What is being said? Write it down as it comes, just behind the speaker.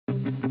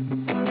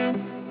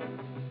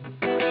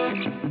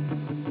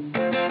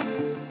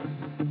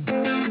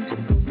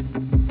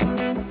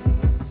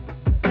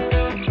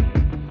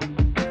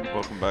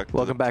back.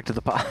 Welcome back to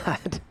the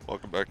pod.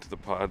 Welcome back to the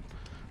pod.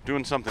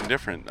 Doing something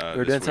different.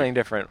 We're doing something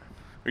different.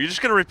 Are you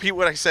just gonna repeat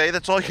what I say?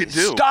 That's all you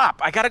do.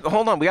 Stop!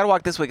 Hold on. We gotta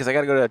walk this way because I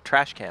gotta go to a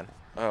trash can.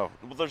 Oh,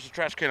 well, there's a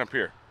trash can up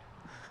here.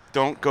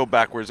 Don't go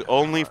backwards.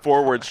 Only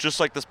forwards, just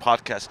like this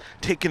podcast.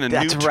 Taking a new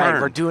turn. That's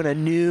right. We're doing a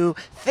new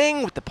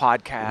thing with the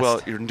podcast. Well,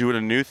 you're doing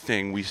a new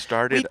thing. We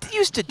started. We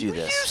used to do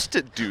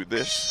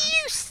this.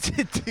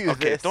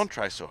 Okay, don't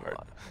try so hard.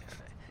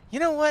 You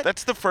know what?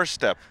 That's the first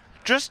step.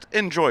 Just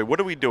enjoy. What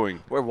are we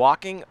doing? We're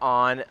walking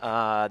on,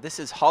 this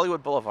is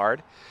Hollywood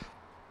Boulevard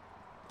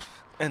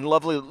in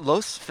lovely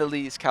Los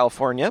Feliz,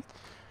 California.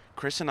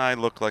 Chris and I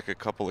look like a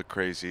couple of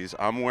crazies.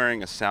 I'm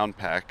wearing a sound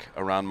pack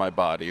around my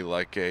body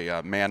like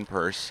a man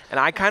purse. And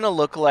I kind of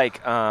look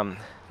like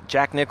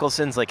Jack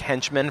Nicholson's like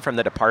henchman from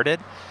The Departed.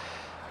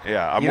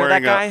 Yeah, I'm You know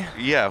wearing that guy?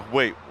 Yeah,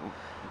 wait.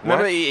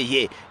 Remember, What?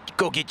 yeah,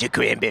 go get your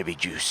cranberry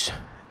juice.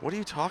 What are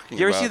you talking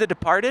You about? ever see The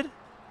Departed?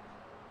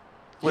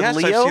 With Yes,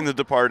 Leo? I've seen The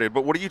Departed,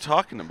 but what are you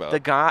talking about?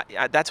 The guy,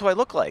 that's who I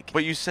look like.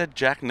 But you said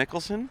Jack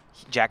Nicholson?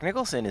 Jack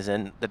Nicholson is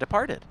in The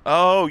Departed.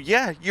 Oh,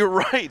 yeah, you're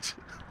right.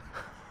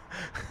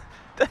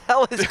 The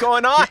hell is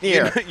going on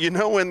here? You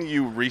know when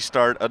you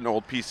restart an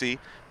old PC?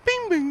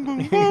 Bing, bing,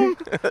 boom, boom.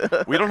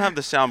 We don't have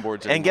the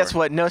soundboards anymore. And guess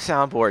what? No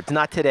soundboards.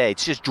 Not today.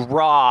 It's just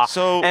raw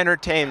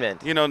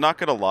entertainment. You know, not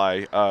going to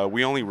lie,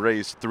 we only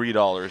raised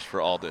 $3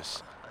 for all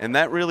this. And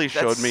that really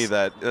showed me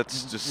that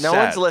that's just no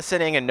sad. one's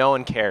listening and no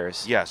one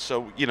cares. Yeah,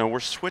 so, we're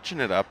switching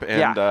it up.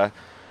 And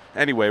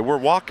anyway, we're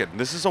walking.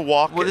 This is a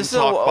walk and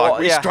talk pod.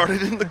 We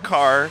started in the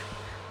car.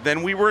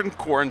 Then we were in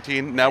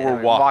quarantine. Now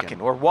we're walking.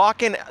 We're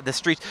walking the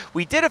streets.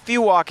 We did a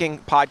few walking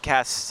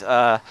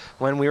podcasts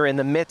when we were in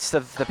the midst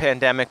of the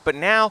pandemic. But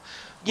now,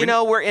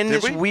 we're in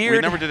this weird...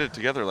 We never did it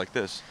together like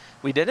this.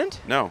 We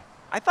didn't? No.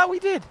 I thought we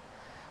did.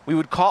 We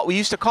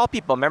used to call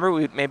people. Remember?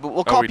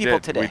 We'll call people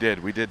today.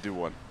 We did do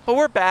one. But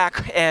we're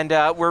back, and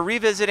we're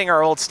revisiting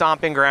our old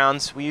stomping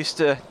grounds. We used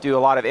to do a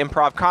lot of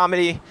improv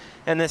comedy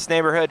in this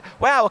neighborhood.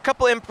 Wow, a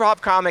couple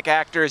improv comic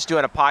actors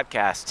doing a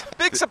podcast.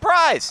 Big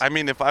surprise! I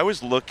mean, if I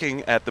was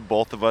looking at the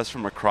both of us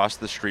from across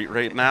the street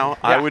right now,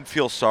 I would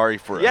feel sorry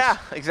for us. Yeah,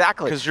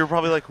 exactly. Because you're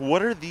probably like,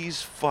 what are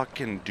these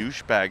fucking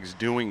douchebags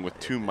doing with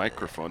two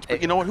microphones?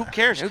 But you know what? Who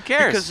cares? Who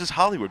cares? Because it's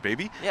Hollywood,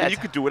 baby. Yeah, and you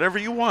could do whatever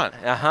you want.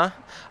 Uh-huh.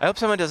 I hope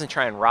someone doesn't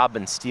try and rob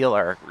and steal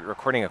our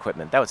recording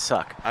equipment. That would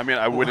suck. I mean,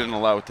 I wouldn't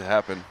allow it to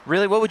happen.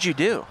 Really? What would you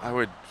do? I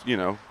would,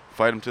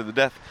 fight them to the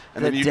death.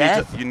 And The then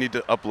death? you need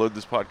to upload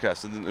this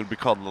podcast, and then it would be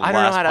called The I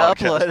don't know Last how to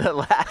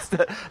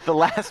Podcast.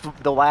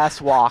 upload the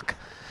last walk.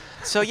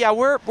 So yeah,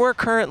 we're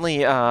currently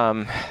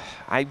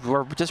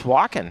we're just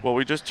walking. Well,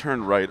 we just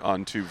turned right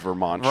onto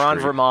Vermont We're on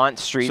Street. Vermont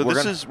Street. So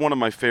this is one of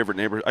my favorite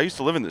neighborhoods. I used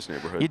to live in this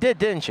neighborhood. You did,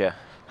 didn't you?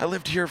 I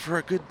lived here for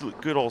a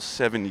good old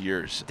 7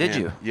 years. Did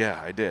and you? Yeah,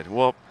 I did.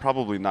 Well,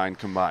 probably 9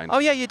 combined. Oh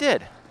yeah, you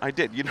did. I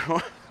did.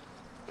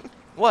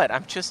 What?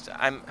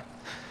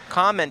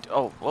 Comment.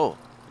 Oh, whoa.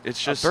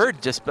 It's just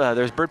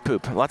There's bird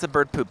poop. Lots of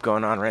bird poop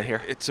going on right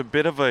here. It's a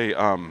bit of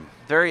a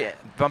very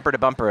bumper to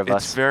bumper of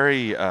us. It's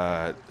very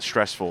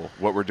stressful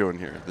what we're doing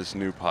here, this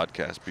new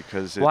podcast,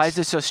 because why is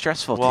it so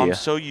stressful to you? Well, I'm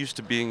so used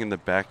to being in the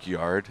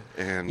backyard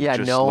and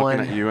just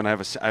looking at you, and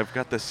I've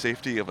got the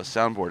safety of a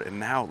soundboard, and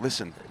now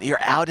listen.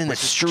 You're out in the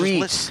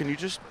streets. Can you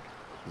just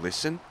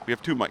listen? We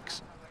have 2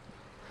 mics.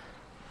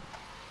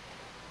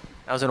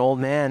 That was an old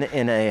man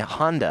in a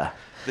Honda.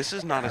 This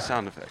is not a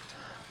sound effect.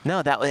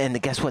 No,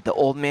 and guess what? The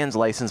old man's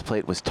license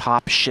plate was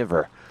Top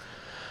Shiver.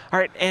 All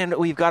right, and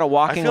we've got a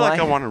walking line. I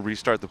feel like I want to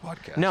restart the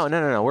podcast.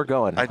 No, we're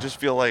going. I just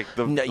feel like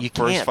the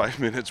first 5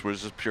 minutes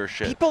was just pure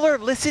shit. People are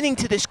listening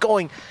to this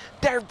going,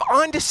 they're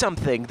onto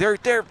something. They're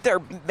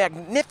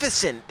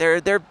magnificent.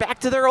 They're back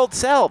to their old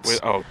selves.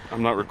 Wait,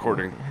 I'm not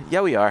recording.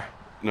 Yeah, we are.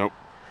 Nope.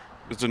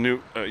 It's a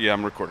new,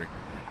 I'm recording.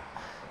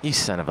 You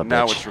son of a bitch.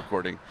 Now it's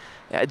recording.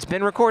 Yeah, it's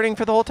been recording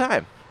for the whole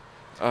time.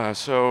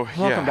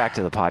 Welcome back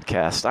to the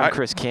podcast. I'm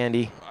Chris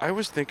Candy. I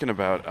was thinking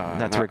about...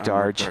 That's Rick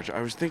Darge.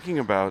 I was thinking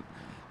about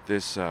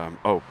this...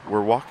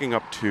 we're walking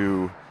up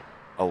to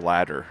a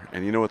ladder.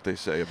 And you know what they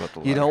say about the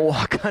ladder? You don't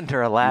walk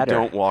under a ladder. You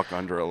don't walk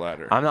under a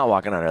ladder. I'm not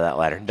walking under that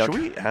ladder.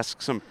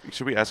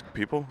 Should we ask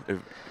people,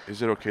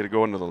 is it okay to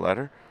go under the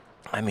ladder?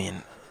 I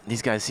mean,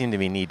 these guys seem to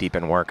be knee-deep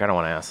in work. I don't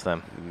want to ask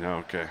them. No,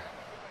 okay.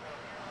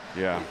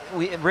 Yeah.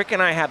 Rick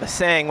and I have a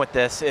saying with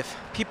this. If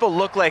people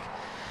look like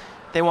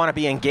they want to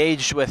be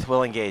engaged with,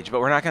 we'll engage.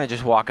 But we're not going to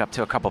just walk up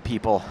to a couple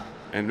people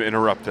and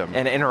interrupt them.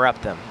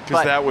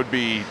 Because that would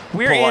be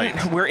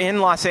polite. We're in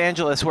Los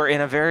Angeles. We're in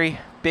a very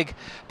big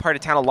part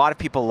of town. A lot of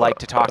people like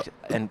to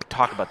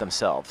talk about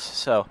themselves.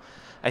 So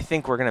I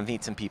think we're going to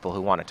meet some people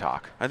who want to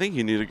talk. I think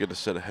you need to get a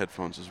set of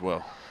headphones as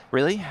well.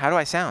 Really? How do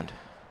I sound?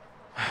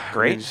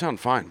 Great? I mean, you sound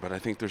fine, but I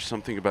think there's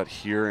something about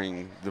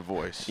hearing the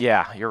voice.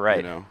 Yeah, you're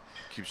right.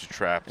 Keeps you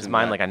trapped. Is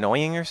mine like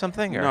annoying or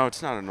something? Or? No,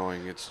 it's not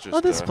annoying. It's just...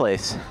 Oh, this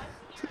place.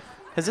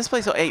 Is this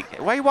place... Hey,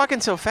 why are you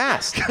walking so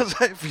fast? Because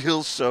I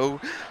feel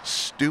so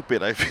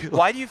stupid.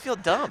 Why do you feel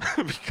dumb?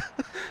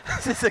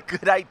 This is a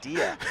good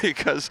idea.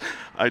 Because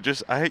I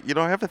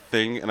have a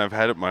thing, and I've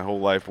had it my whole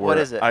life. Where What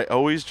is it? I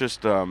always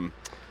just...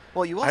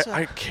 Well, you also...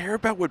 I care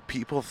about what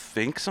people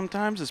think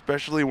sometimes,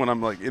 especially when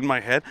I'm, like, in my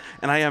head,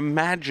 and I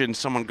imagine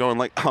someone going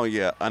like, oh,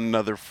 yeah,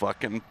 another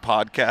fucking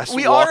podcast.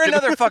 We are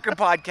another fucking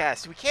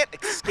podcast. We can't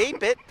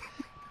escape it.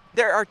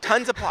 There are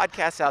tons of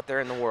podcasts out there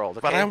in the world,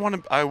 okay?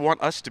 But I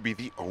want us to be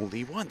the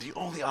only one, the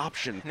only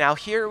option. Now,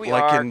 here we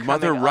like are in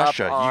Mother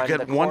Russia, you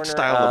get one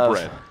style of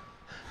bread.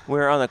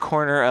 We're on the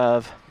corner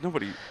of...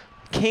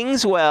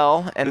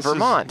 Kingswell and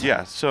Vermont.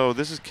 So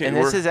this is And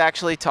this is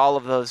actually, to all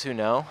of those who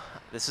know,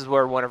 this is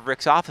where one of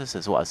Rick's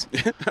offices was.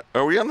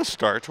 Are we on the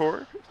Star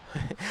Tour?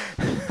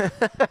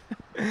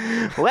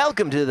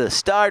 Welcome to the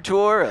Star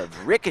Tour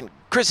of Rick and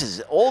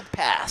Chris's old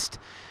past.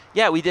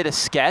 Yeah, we did a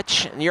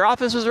sketch, and your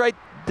office was right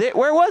there.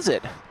 Where was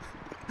it?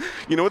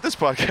 You know what this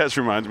podcast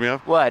reminds me of?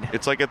 What?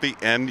 It's like at the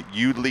end,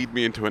 you lead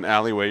me into an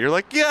alleyway. You're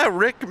like, yeah,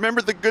 Rick,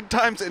 remember the good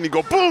times? And you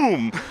go,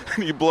 boom!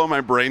 And you blow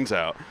my brains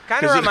out.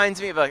 Kind of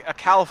reminds me of a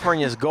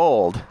California's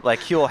Gold, like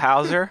Huell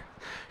Hauser.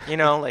 You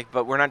know, like,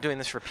 but we're not doing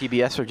this for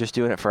PBS. We're just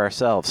doing it for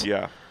ourselves.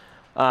 Yeah.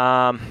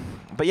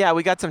 But yeah,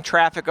 we got some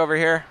traffic over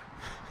here.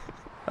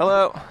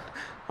 Hello.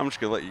 I'm just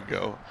going to let you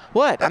go.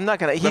 What? I'm not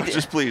going to. No,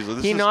 just please.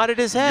 He nodded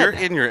his head. You're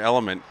in your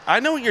element.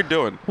 I know what you're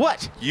doing.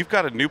 What? You've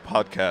got a new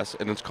podcast,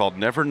 and it's called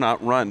Never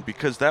Not Run,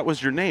 because that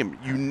was your name.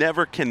 You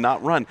never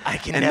cannot run. I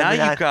can and never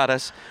now you got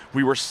us.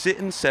 We were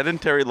sitting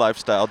sedentary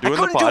lifestyle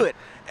doing the pod. Do it.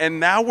 And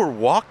now we're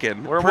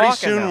walking. Pretty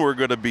soon now. We're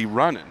going to be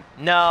running.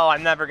 No,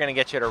 I'm never going to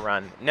get you to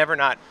run. Never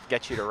not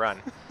get you to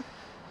run.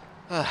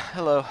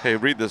 Hello. Hey,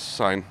 read this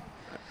sign.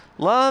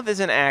 Love is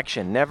an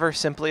action, never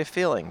simply a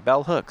feeling.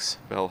 Bell Hooks.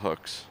 Bell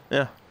Hooks.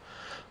 Yeah.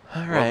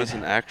 All right. Love is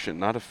an action,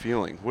 not a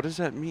feeling. What does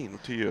that mean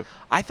to you?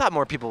 I thought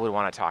more people would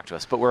want to talk to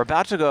us, but we're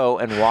about to go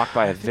and walk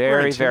by a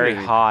very, very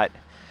hot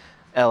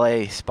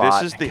LA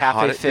spot. This is the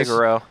Cafe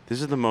Figaro.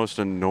 This is the most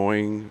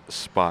annoying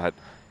spot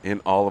in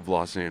all of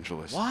Los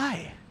Angeles.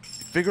 Why?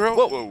 Figaro?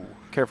 Whoa.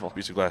 Careful.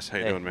 Piece of glass. How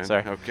you doing, man?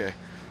 Sorry. Okay.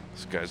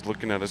 This guy's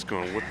looking at us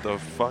going, what the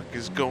fuck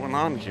is going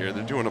on here?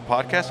 They're doing a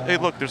podcast? Hey,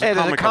 look, there's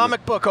a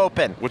comic book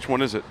open. Which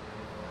one is it?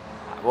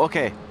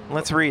 Okay,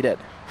 let's read it.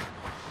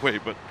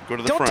 Wait, but go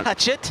to the front. Don't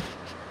touch it.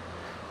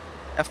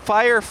 A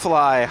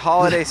Firefly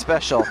holiday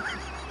special.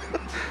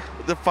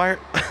 The fire...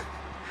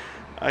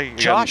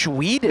 Josh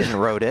Whedon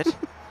wrote it.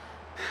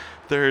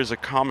 There is a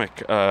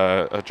comic,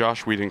 a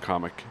Josh Whedon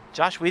comic.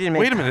 Josh Whedon made...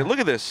 Wait a minute, look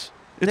at this.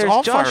 It's There's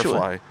all Joshua.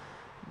 Firefly.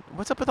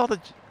 What's up with all the...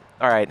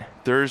 All right.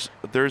 There's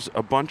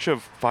a bunch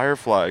of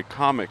Firefly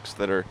comics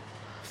that are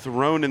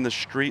thrown in the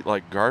street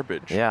like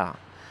garbage. Yeah.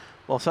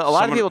 Well, so a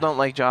lot of people don't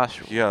like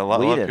Josh Yeah, a lot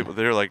Whedon. of people,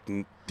 they're like,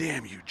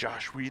 damn you,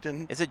 Josh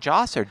Whedon. Is it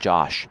Joss or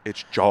Josh?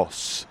 It's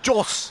Joss.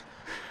 Joss.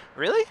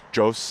 Really?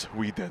 Joss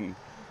Whedon.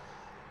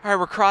 All right,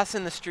 we're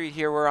crossing the street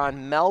here. We're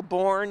on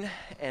Melbourne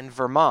and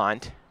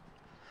Vermont.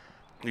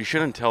 You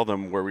shouldn't tell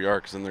them where we are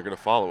because then they're going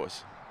to follow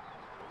us.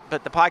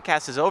 But the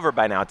podcast is over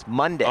by now. It's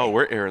Monday. Oh,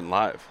 we're airing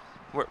live.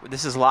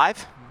 This is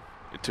live?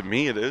 To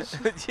me, it is.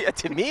 Yeah,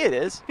 to me it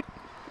is.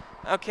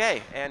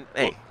 Okay, and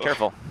hey,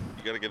 careful.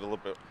 You got to get a little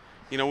bit.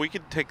 You know, we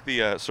could take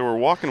the, so we're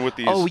walking with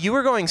these. Oh, you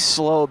were going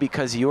slow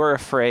because you were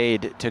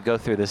afraid to go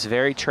through this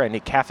very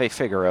trendy Cafe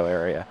Figaro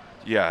area.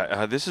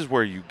 Yeah, this is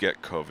where you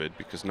get COVID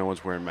because no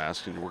one's wearing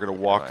masks, and we're going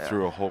to walk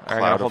through a whole cloud of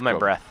I'm going to hold my COVID.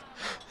 breath.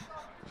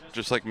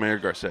 Just like Mayor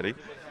Garcetti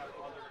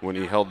when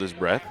he held his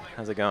breath.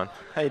 How's it going?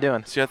 How you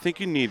doing? See, I think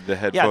you need the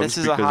headphones. Yeah, this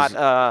is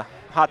a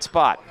hot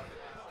spot.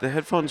 The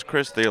headphones,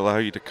 Chris, they allow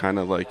you to kind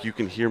of like, you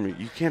can hear me.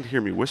 You can't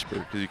hear me whisper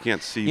because you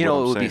can't see what I'm saying. You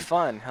know, it would be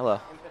fun. Hello.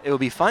 It would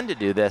be fun to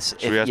do this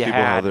Should we ask people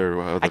how their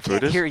food is? I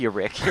can't hear you,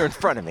 Rick. You're in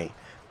front of me.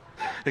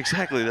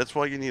 Exactly. That's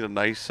why you need a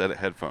nice set of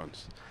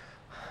headphones.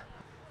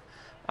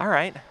 All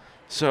right.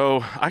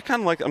 So I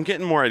kind of like, I'm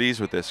getting more at ease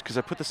with this because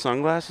I put the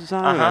sunglasses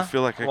on and I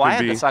feel like I I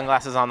had the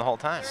sunglasses on the whole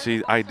time.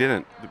 See, I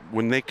didn't.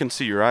 When they can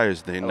see your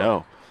eyes, they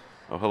know.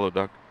 Oh, hello,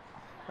 dog.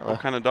 Hello.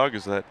 What kind of dog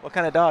is that? What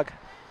kind of dog?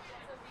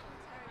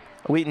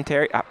 A Wheaton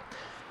Terrier.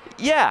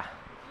 Yeah.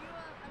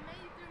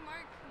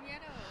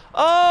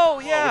 Oh,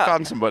 yeah. Oh, we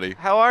found somebody.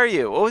 How are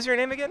you? What was your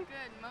name again?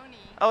 Good, Moni.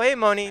 Oh, hey,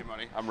 Moni. Hey,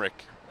 Moni. I'm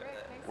Rick.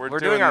 We're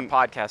doing our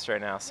podcast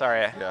right now. Sorry.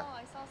 Yeah. Oh,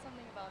 I saw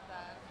something about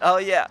that. Oh,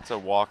 yeah. It's a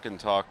walk and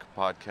talk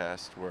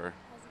podcast where...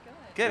 How's it going?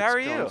 Good. How are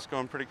you? It's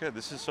going pretty good.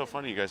 This is so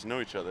funny. You guys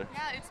know each other.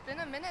 Yeah, it's been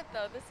a minute,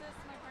 though. This is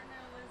my partner,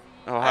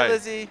 Lizzie. Oh, Hi,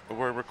 Lizzie.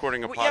 We're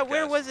recording a podcast. Yeah,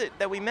 where was it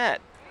that we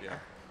met? Yeah.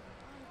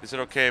 Is it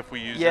okay if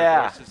we use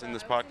Yeah. their voices in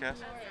this podcast?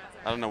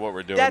 I don't know what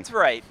we're doing. That's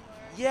right.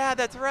 Yeah,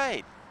 that's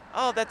right.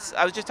 Oh,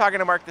 I was just talking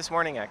to Mark this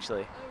morning,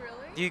 actually. Oh,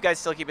 really? Do you guys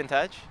still keep in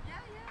touch? Yeah.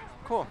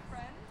 Cool.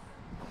 Friends?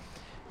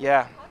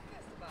 Yeah. What's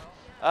the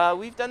podcast about?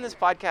 We've done this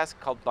podcast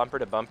called Bumper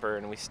to Bumper,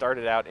 and we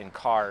started out in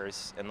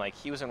cars, and like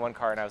he was in one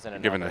car and I was in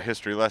another. Given a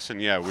history lesson,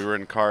 yeah, we were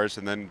in cars,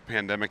 and then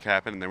pandemic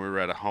happened, and then we were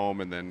at a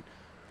home, and then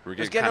we were It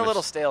was getting a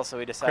little stale, so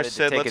we decided Chris to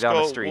said, take it let's down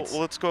go, the streets.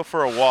 Let's go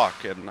for a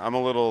walk, and I'm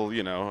a little,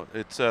 you know,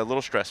 it's a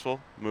little stressful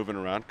moving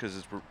around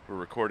because we're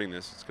recording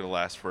this. It's going to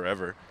last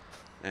forever.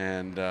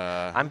 And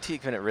I'm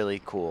keeping it really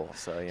cool,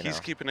 so you know. He's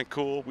keeping it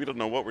cool. We don't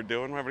know what we're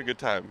doing. We're having a good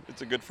time.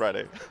 It's a good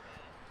Friday.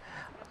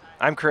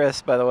 I'm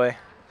Chris, by the way.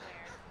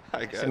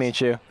 Hi, guys. Nice to meet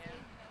you.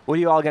 What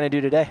are you all going to do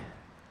today?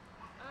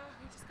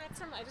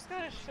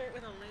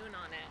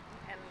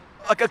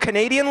 a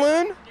Canadian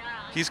loon?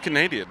 He's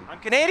Canadian. I'm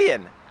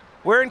Canadian.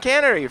 Where in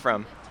Canada are you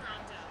from?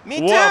 Me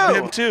too. Whoa,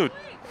 him too.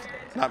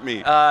 Not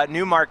me.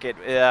 Newmarket.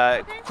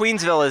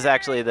 Queensville is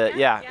actually the,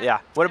 yeah.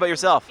 What about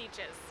yourself? Beaches.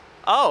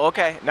 Oh,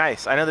 okay.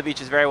 Nice. I know the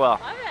beaches very well.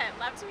 Love it.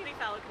 Love to meet a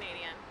fellow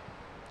Canadian.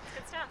 It's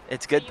good stuff.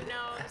 It's good. So you know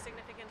the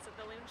significance of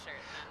the loon shirt,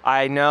 then.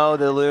 I know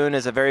the loon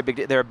is a very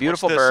big, they're a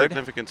beautiful What's the bird.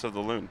 significance of the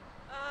loon?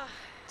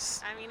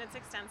 I mean, it's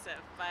extensive,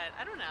 but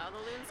I don't know. The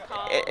loon's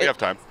call. We have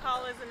time.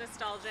 Call is a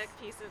nostalgic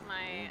piece of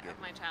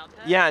my childhood.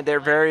 Yeah,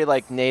 they're very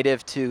like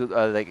native to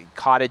the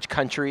cottage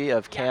country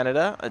of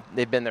Canada.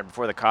 They've been there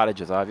before the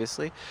cottages,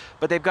 obviously,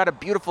 but they've got a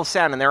beautiful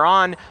sound, and they're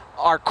on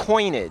our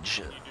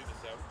coinage.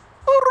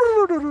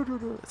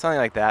 Something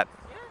like that.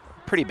 Yeah,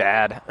 Pretty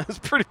bad. It's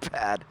pretty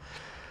bad.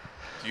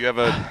 Do you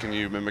have can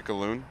you mimic a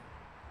loon?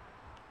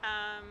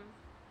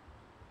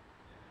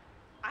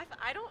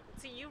 I don't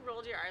see, you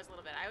rolled your R's a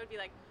little bit. I would be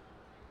like,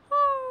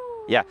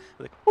 Yeah.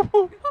 Like,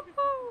 woo-hoo.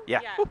 Yeah.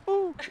 Yeah.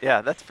 Woo-hoo.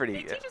 Yeah, that's they pretty.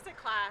 teach us a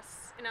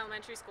class in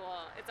elementary school.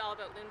 It's all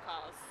about loon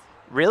calls.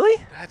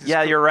 Really? That is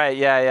Yeah, cool. you're right.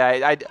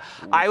 Yeah.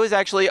 I was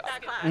actually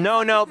That class.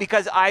 no,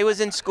 because I was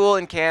in school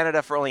in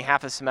Canada for only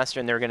half a semester,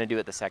 and they were going to do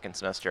it the second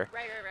semester.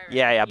 Right.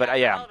 Yeah, but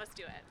yeah. All of us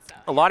do it. So.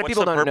 A lot of What's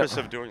people the don't know. purpose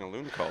of doing a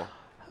loon call?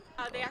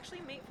 They actually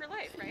mate for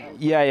life, right?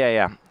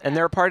 Yeah. And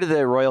they're part of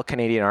the Royal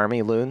Canadian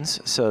Army loons,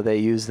 so they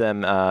use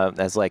them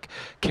as like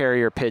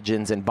carrier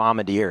pigeons and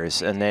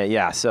bombardiers, and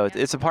so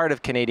it's a part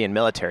of Canadian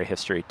military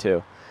history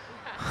too.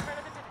 Part of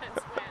the defense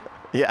plan.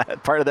 Yeah,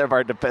 part of their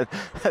part depends.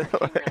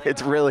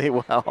 It's really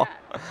well. Yeah.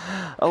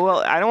 Oh well,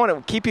 I don't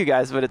want to keep you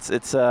guys, but it's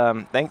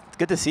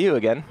good to see you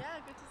again. Yeah,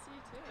 good to see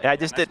you too. Yeah, I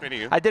just Nice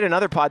meeting you. I did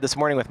another pod this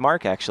morning with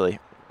Mark actually. Oh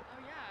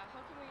yeah, how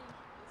can we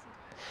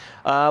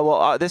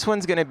listen to it? This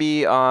one's gonna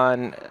be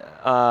on.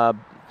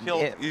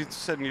 You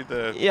send you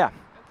the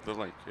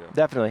link. Yeah.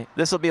 Definitely.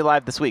 This will be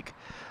live this week.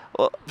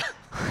 Well,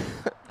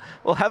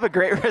 well, have a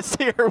great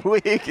rest of your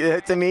week.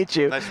 To meet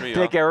you. Nice to meet you.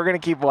 Take care. We're going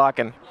to keep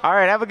walking. All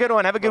right. Have a good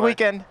one. Have a good Bye-bye.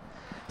 weekend.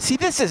 See,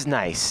 this is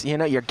nice. You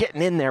know, you're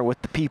getting in there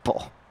with the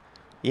people.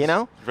 You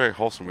know? Very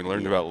wholesome. We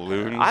learned about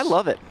loons. I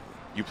love it.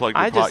 You plugged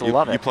your I just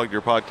love you it. plugged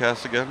your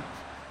podcast again?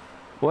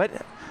 What?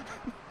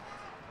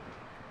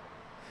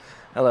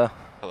 Hello.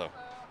 Hello.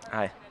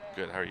 Hi.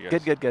 Good. How are you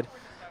guys? Good.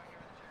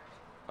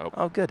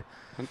 Oh, good.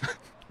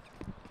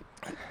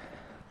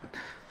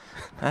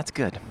 That's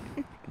good.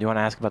 You want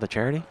to ask about the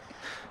charity?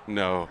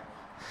 No.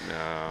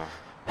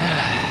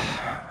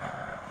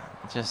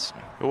 Just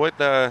What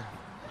are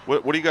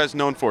you guys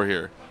known for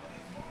here?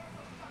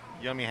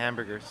 Yummy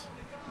hamburgers.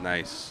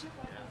 Nice.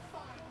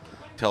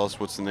 Tell us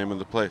what's the name of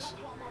the place.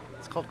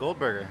 It's called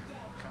Goldburger.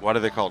 Why do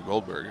they call it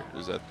Goldberg?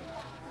 Is that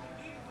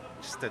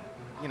Just that,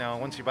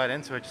 once you bite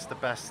into it, just the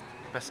best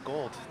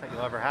gold that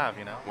you'll ever have,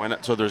 why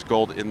not? So there's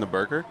gold in the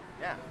burger?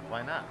 Yeah,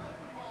 why not?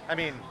 I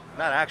mean,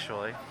 not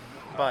actually,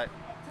 but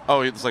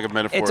Oh, it's like a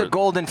metaphor. it's a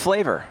golden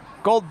flavor.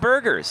 Gold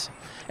burgers.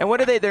 And what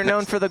are they? They're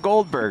known for the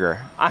gold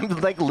burger. I'm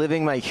like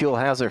living my Huell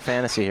Hauser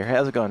fantasy here.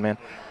 How's it going, man?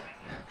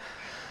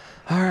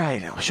 All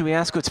right. Should we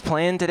ask what's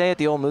playing today at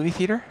the old movie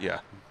theater? Yeah.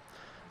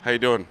 How you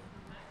doing?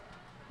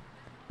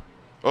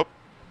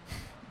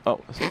 Oh,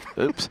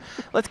 oops.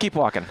 Let's keep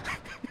walking.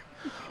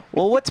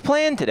 Well, what's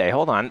playing today?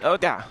 Hold on. Oh,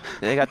 yeah.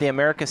 They got the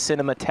America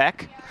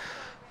Cinematheque.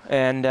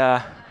 And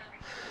I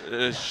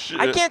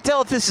can't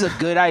tell if this is a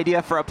good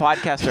idea for a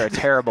podcast or a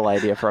terrible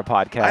idea for a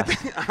podcast.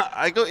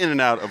 I go in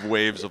and out of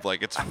waves of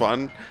like it's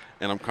fun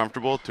and I'm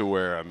comfortable to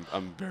where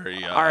I'm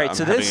very. All right, I'm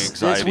so having this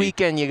anxiety.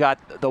 weekend you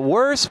got the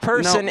worst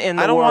person No, in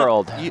I the don't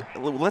world.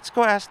 Let's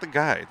go ask the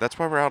guy. That's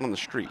why we're out on the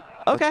street.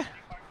 Okay.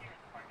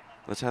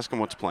 Let's ask him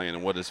what's playing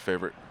and what his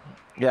favorite.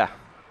 Yeah.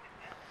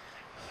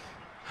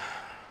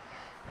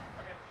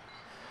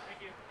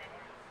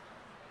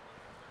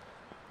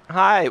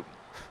 Hi.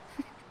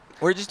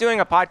 We're just doing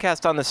a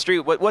podcast on the street.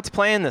 What's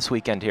playing this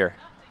weekend here?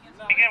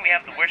 Again, we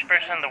have The Worst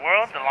Person in the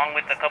World, along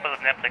with a couple of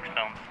Netflix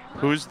films.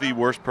 Who's the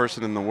worst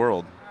person in the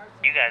world?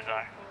 You guys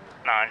are.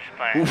 No, I'm just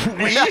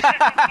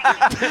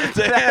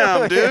playing.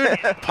 Damn, dude.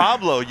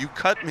 Pablo, you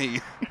cut me.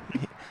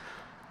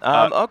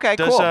 Okay,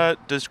 cool.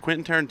 Does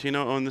Quentin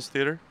Tarantino own this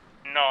theater?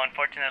 No,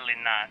 unfortunately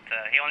not.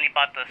 He only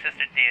bought the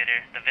sister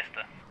theater, the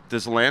Vista.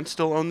 Does Lance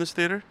still own this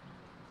theater?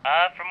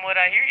 From what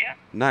I hear, yeah.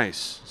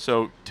 Nice.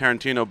 So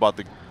Tarantino bought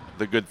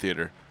the good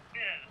theater.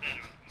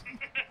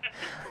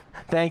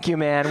 Thank you,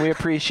 man. We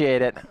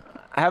appreciate it.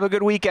 Have a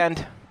good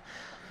weekend.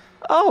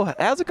 Oh,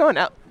 how's it going?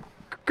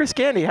 Chris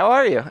Candy, how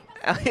are you?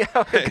 How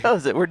it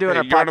goes? We're doing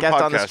our Hey, you're on a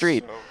podcast on the podcast,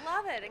 street. so-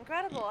 Love it,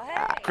 incredible.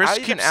 Hey. Chris How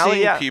you keeps doing, Allie?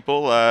 seeing Yeah.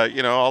 people,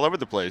 all over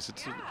the place.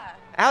 It's Yeah.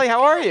 Allie,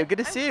 how are you? Good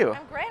to see you.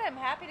 I'm great. I'm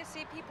happy to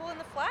see people in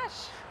the flesh.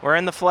 We're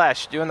in the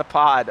flesh, doing the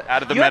pod.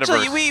 Out of the you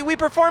Actually, metaverse. we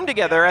performed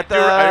together at the.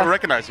 I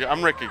recognize you.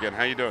 I'm Rick again.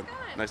 How you doing?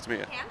 Good. Nice to meet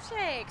you.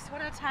 Handshakes.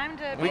 What a time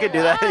to We be could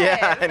do that.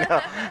 Yeah, I alive.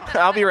 know.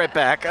 I'll be right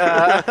back.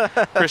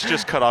 Chris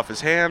just cut off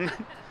his hand.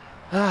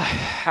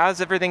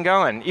 How's everything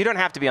going? You don't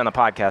have to be on the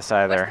podcast What's the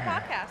either.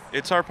 podcast?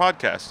 It's our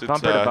podcast. It's,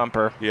 Bumper to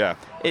bumper. Yeah.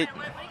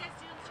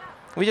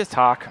 We just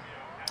talk.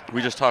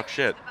 We just talk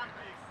shit.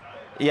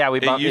 Yeah, we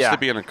It bump. used Yeah. to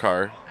be in a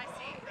car.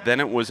 Then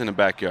it was in a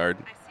backyard.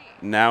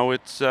 Now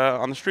it's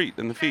on the street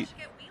in the feet.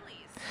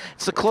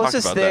 It's the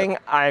closest thing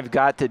I've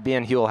got to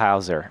being Huell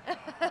Hauser.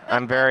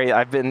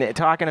 I've been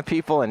talking to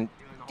people and.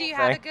 Do you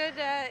have a good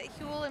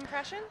Huell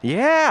impression?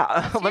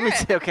 Yeah. Let me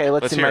see. Okay,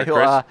 let's see my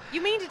Huell.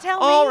 You mean to tell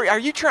me? Oh, are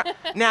you trying?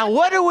 Now,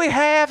 what do we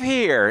have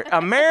here?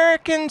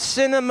 American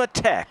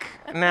Cinematheque.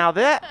 Now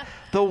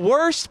the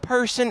worst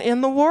person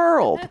in the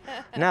world.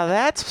 Now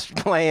that's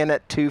playing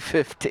at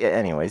 250.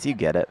 Anyways, you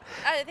get it.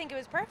 I think it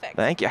was perfect.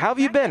 Thank you. How have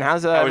you been?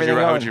 How's everything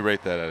going? How would you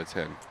rate that out of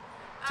 10?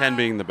 10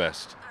 being the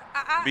best.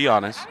 Be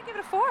honest. I would give it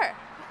a 4.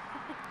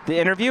 The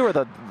interview or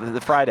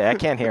the Friday? I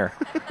can't hear.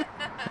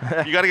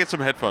 You got to get some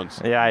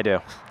headphones. Yeah, I do.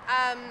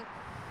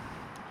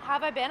 How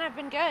have I been? I've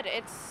been good.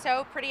 It's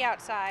so pretty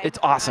outside. It's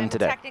awesome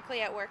today. I'm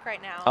technically at work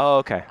right now. Oh,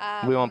 okay.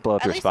 We won't blow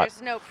up your spot. At least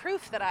there's no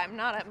proof that I'm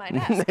not at my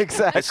desk.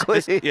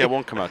 Exactly. Yeah, it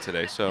won't come out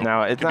today. So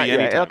no, it's not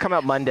yet. It'll come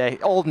out Monday.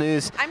 Old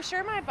news. I'm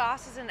sure my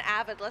boss is an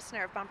avid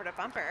listener of Bumper to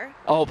Bumper.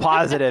 Oh,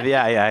 positive.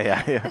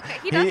 Yeah.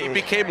 He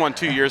became one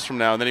 2 years from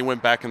now, and then he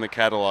went back in the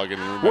catalog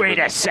and wait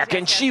a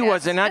second. She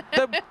wasn't at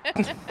the.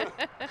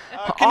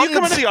 Can you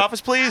come into the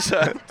office, please?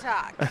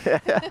 Talk.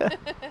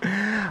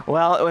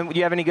 Well, do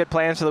you have any good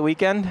plans for the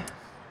weekend?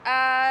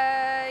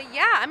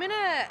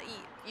 Yeah,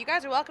 you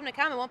guys are welcome to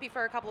come. It won't be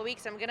for a couple of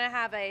weeks. I'm gonna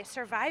have a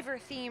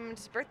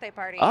Survivor-themed birthday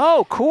party.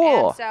 Oh,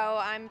 cool. And so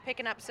I'm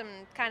picking up some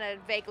kind of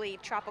vaguely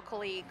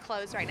tropical-y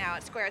clothes right now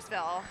at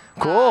Squaresville.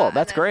 Cool,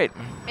 that's great.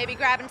 Maybe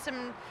grabbing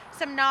some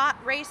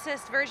not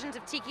racist versions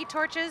of tiki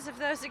torches, if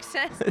those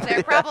exist.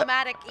 They're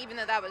problematic, even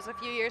though that was a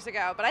few years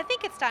ago. But I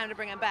think it's time to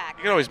bring them back.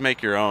 You can always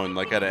make your own,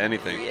 like out of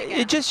anything.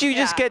 You just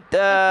get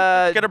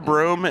get a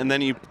broom and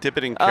then you dip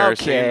it in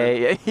kerosene.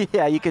 Okay,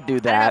 yeah, you could do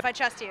that. I don't know if I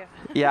trust you.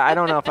 Yeah, I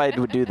don't know if I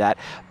would do that.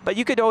 But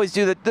you could always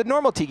do the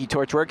normal tiki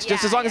torch works,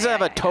 just as long as they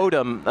have a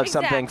totem of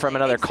something from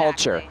another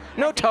culture.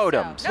 No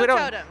totems. So. No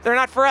totems. They're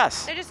not for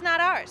us. They're just not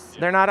ours.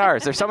 They're not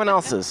ours. They're someone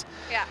else's.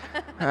 Yeah.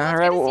 All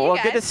right. Well,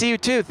 good to see you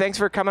too. Thanks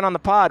for coming on the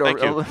pod. Thank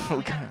you.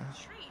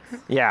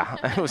 Yeah,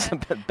 it was the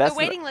best. The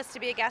waiting list to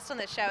be a guest on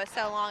this show is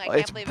so long.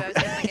 I can't believe I was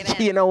able to get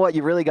in. You know what?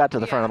 You really got to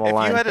the front of the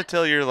line. If you had to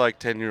tell your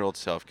 10-year-old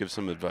self, give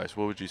some advice,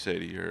 what would you say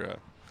to your?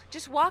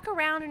 Just walk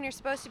around when you're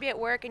supposed to be at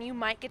work, and you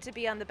might get to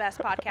be on the best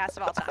podcast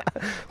of all time.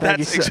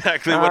 That's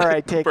exactly what. All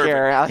right, take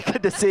care, Allie.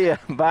 Good to see you.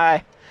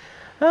 Bye.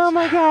 Oh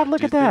my God,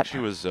 look at that. She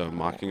was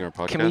mocking our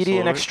podcast.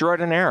 Comedian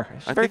extraordinaire.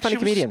 She's a very funny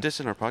comedian. She was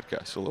dissing our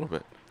podcast a little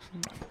bit.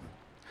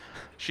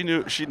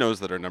 She knows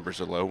that our numbers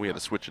are low. We had to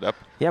switch it up.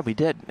 Yeah, we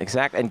did.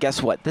 Exactly. And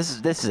guess what? This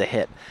is a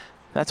hit.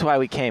 That's why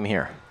we came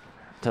here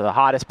to the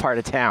hottest part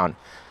of town,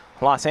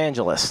 Los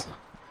Angeles,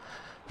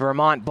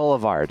 Vermont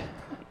Boulevard.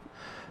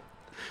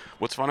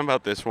 What's fun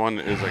about this one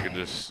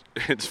is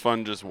it's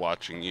fun just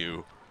watching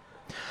you.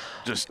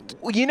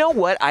 Well, you know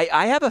what?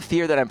 I have a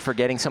fear that I'm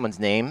forgetting someone's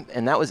name,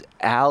 and that was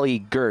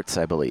Allie Gertz,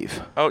 I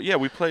believe. Oh, yeah,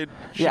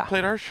 she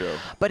played our show.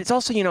 But it's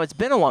also, it's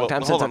been a long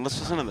time since. Hold on, let's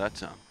listen to that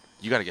sound.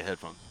 You got to get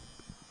headphones.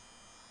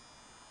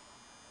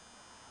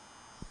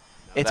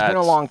 It's been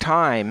a long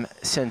time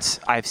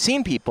since I've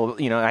seen people.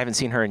 I haven't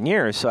seen her in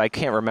years, so I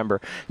can't remember.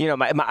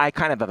 I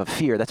kind of have a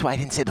fear. That's why I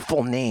didn't say the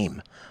full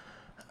name.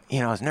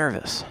 I was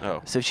nervous.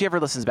 Oh. So if she ever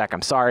listens back,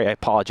 I'm sorry. I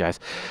apologize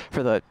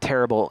for the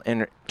terrible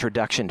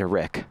introduction to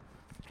Rick.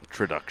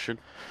 Introduction.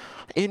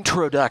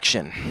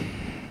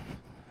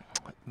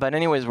 But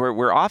anyways,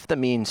 we're off the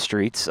mean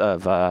streets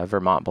of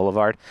Vermont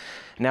Boulevard.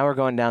 Now we're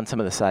going down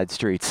some of the side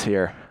streets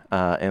here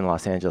in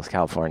Los Angeles,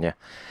 California.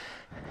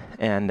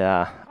 And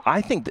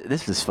I think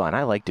this is fun.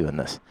 I like doing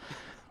this.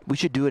 We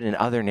should do it in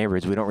other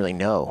neighborhoods we don't really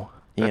know.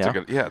 That's a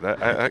good.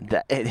 Yeah,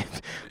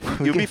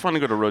 it'd be fun to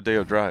go to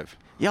Rodeo Drive.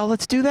 Yeah,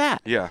 let's do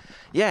that. Yeah.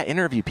 Yeah,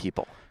 interview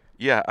people.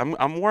 Yeah,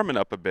 I'm warming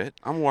up a bit.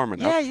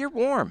 Yeah, you're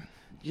warm.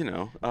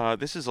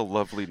 This is a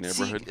lovely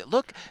neighborhood. See,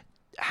 look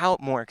how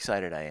more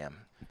excited I am.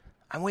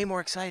 I'm way more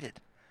excited.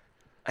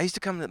 I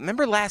used to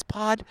remember last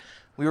pod?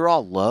 We were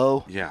all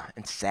low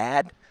and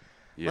sad.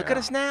 Yeah. Look at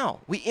us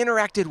now. We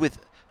interacted with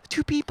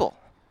 2 people.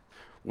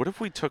 What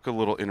if we took a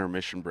little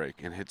intermission break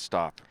and hit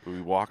stop?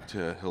 We walk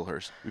to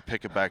Hillhurst. We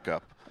pick it back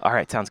up. All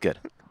right, sounds good.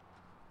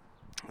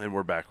 And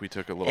we're back. We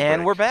took a little break.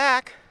 And we're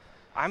back.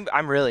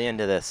 I'm really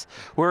into this.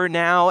 We're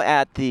now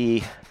at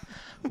the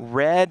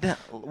Red.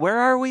 Where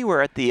are we?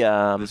 We're at the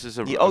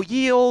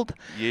Ye Old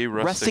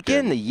Rustic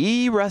Inn. The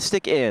Ye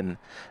Rustic Inn,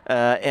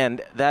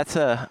 and that's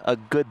a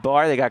good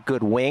bar. They got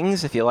good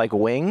wings. If you like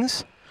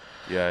wings.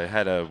 Yeah, I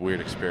had a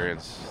weird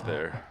experience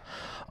there.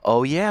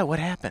 Oh yeah, what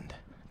happened? Do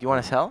you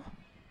want to tell?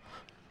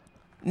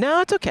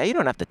 No, it's okay. You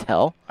don't have to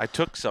tell. I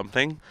took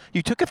something.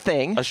 You took a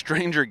thing. A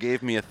stranger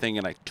gave me a thing,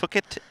 and I took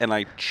it, and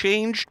I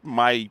changed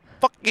my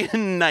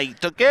fucking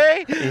night,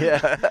 okay?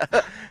 Yeah.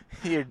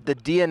 The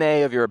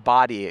DNA of your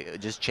body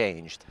just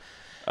changed.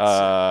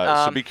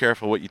 So be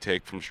careful what you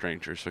take from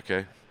strangers,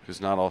 okay?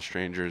 Because not all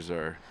strangers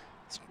are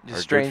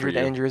stranger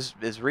danger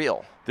is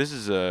real. This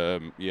is,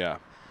 yeah.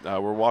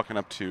 We're walking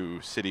up to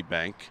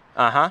Citibank.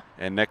 Uh-huh.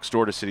 And next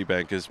door to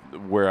Citibank is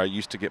where I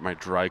used to get my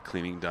dry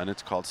cleaning done.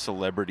 It's called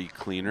Celebrity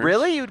Cleaners.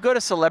 Really? You'd go to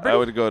Celebrity? I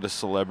would go to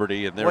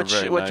Celebrity, and they were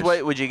very nice.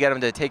 What, would you get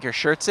them to take your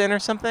shirts in or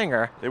something?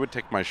 Or they would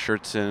take my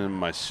shirts in,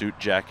 my suit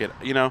jacket.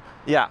 You know,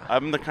 yeah.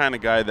 I'm the kind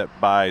of guy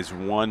that buys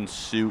one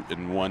suit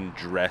and one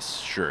dress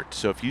shirt.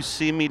 So if you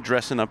see me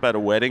dressing up at a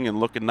wedding and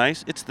looking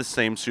nice, it's the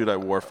same suit I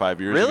wore 5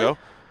 years ago.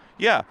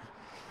 Yeah.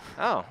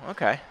 Oh,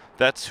 okay.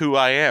 That's who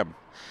I am.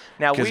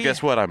 Now, because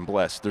guess what? I'm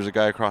blessed. There's a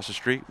guy across the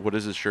street. What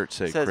does his shirt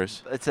say,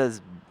 Chris? It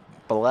says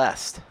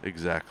blessed.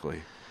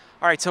 Exactly.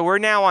 All right, so we're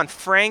now on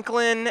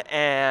Franklin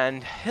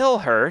and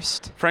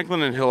Hillhurst.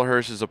 Franklin and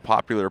Hillhurst is a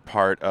popular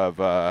part of,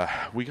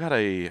 we got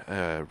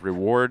a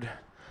reward,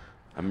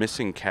 a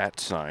missing cat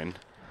sign.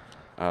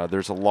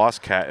 There's a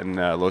lost cat in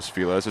Los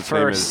Feliz. Its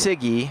name is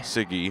Siggy.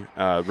 Siggy.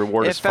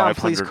 Reward is $500. If found,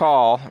 please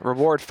call.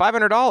 Reward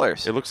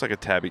 $500. It looks like a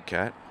tabby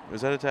cat.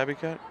 Is that a tabby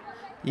cat?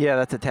 Yeah,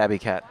 that's a tabby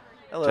cat.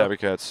 Hello. Tabby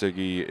cat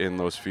Siggy in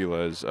Los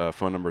Feliz.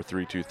 Phone number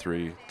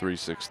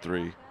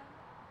 323-363.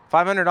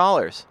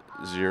 $500.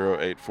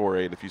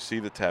 0848. If you see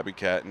the tabby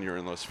cat and you're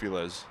in Los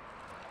Feliz,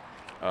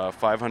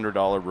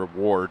 $500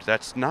 reward.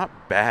 That's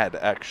not bad,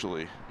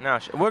 actually. No,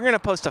 we're going to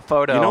post a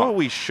photo. You know what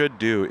we should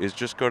do is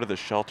just go to the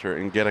shelter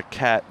and get a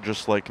cat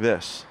just like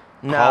this.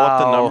 No. Call up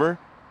the number.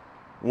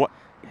 What?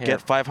 Here.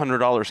 Get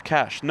 $500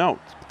 cash. No,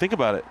 think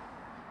about it.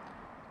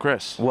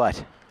 Chris.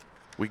 What?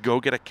 We go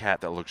get a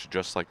cat that looks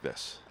just like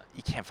this.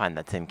 You can't find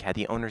that same cat.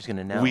 The owner's going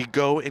to know. We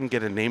go and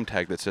get a name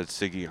tag that says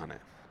Siggy on it.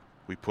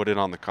 We put it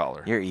on the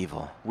collar. You're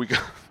evil. We go.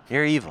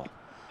 You're evil.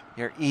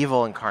 You're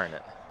evil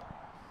incarnate.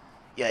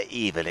 You're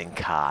evil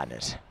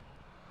incarnate.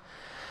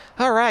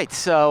 All right,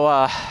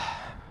 so.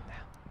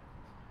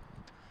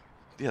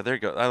 Yeah, there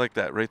you go. I like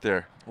that right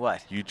there.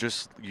 What? You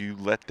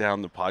let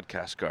down the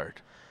podcast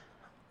guard.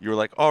 You were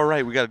like, all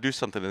right, we got to do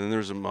something. And then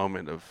there's a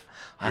moment of.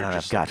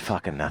 I've got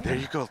fucking nothing. There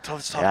you go. Tell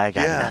us something. Yeah, I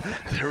got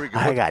nothing. There we go.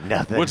 I got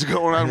nothing. What's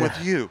going on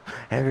with you?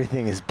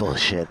 Everything is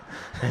bullshit.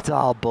 It's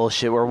all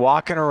bullshit. We're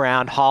walking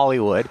around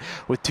Hollywood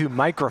with 2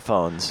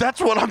 microphones. That's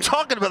what I'm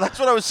talking about. That's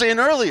what I was saying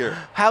earlier.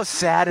 How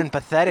sad and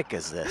pathetic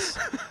is this?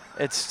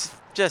 It's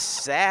just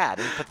sad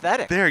and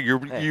pathetic. There,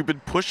 you've been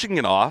pushing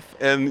it off,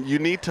 and you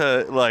need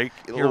to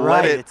You're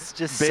let right. it It's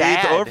just bathe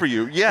sad. over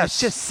you. Yes, it's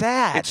just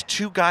sad. It's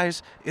 2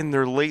 guys in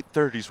their late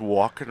 30s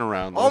walking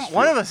around.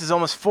 One of us is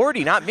almost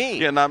 40, not me.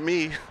 Yeah, not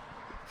me.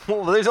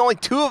 Well, there's only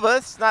 2 of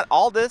us, not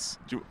Aldous.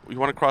 You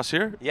want to cross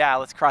here? Yeah,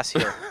 let's cross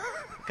here.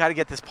 Got to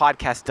get this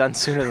podcast done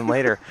sooner than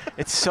later.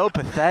 It's so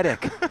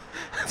pathetic.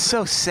 It's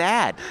so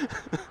sad.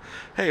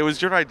 Hey, it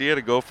was your idea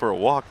to go for a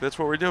walk. That's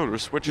what we're doing. We're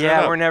switching it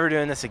up. Yeah, we're never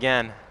doing this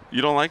again.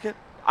 You don't like it?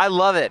 I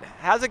love it.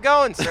 How's it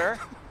going, sir?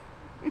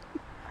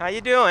 How you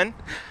doing?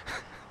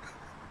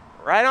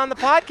 Right on the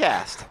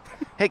podcast.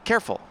 Hey,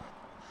 careful.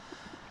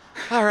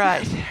 All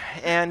right.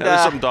 And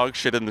there's some dog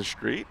shit in the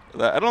street.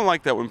 I don't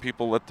like that when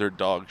people let their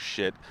dog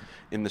shit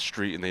in the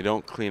street and they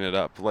don't clean it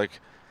up.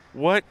 Like,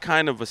 what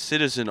kind of a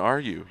citizen are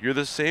you? You're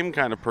the same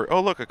kind of person.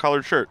 Oh, look, a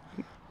collared shirt.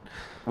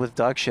 With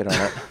dog shit on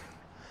it.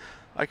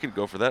 I could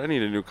go for that. I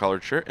need a new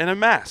collared shirt and a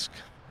mask.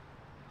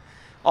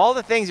 All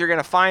the things you're going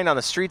to find on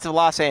the streets of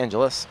Los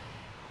Angeles.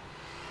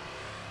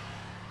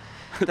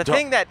 The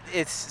thing that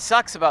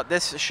sucks about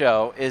this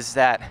show is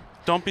that...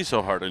 Don't be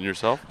so hard on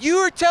yourself. You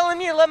were telling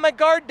me to let my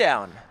guard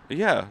down.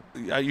 Yeah,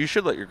 you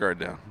should let your guard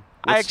down.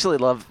 I actually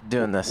love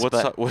doing this.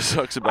 What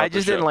sucks about I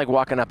just didn't like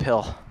walking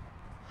uphill.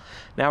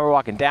 Now we're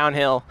walking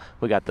downhill.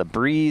 We got the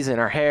breeze in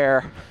our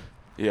hair.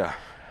 Yeah.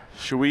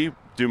 Should we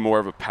do more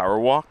of a power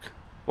walk?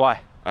 Why?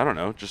 I don't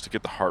know, just to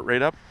get the heart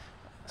rate up.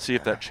 See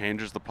if that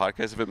changes the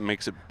podcast, if it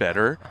makes it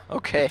better.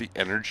 Okay. If the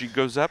energy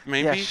goes up,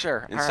 maybe. Yeah,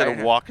 sure. Instead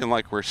of walking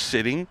like we're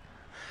sitting,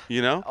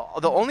 you know?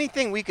 The only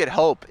thing we could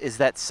hope is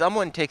that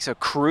someone takes a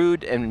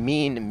crude and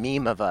mean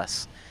meme of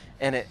us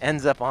and it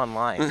ends up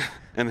online.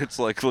 And it's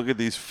like, look at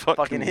these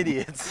fucking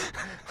idiots.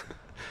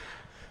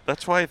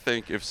 That's why I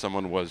think if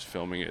someone was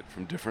filming it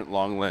from different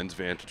long lens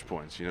vantage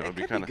points, you know, it'd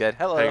be kind of good.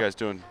 Hello. How you guys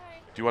doing? Do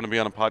you want to be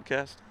on a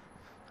podcast?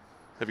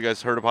 Have you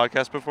guys heard a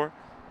podcast before?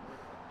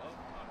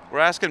 We're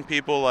asking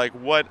people like,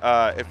 what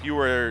if you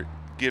were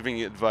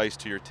giving advice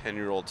to your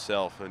 10-year-old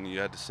self and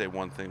you had to say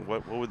one thing,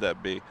 what would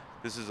that be?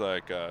 This is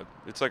like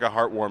it's like a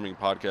heartwarming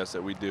podcast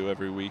that we do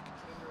every week.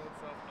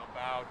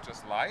 About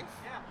just life?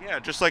 Yeah,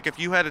 just like if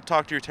you had to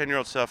talk to your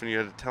 10-year-old self and you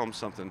had to tell him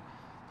something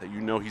that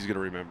you know he's going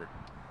to remember.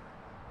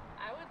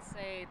 I would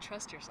say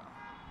trust yourself.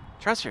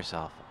 Trust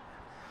yourself.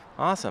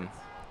 Awesome.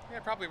 Yeah,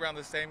 probably around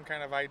the same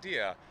kind of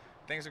idea.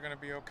 Things are going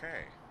to be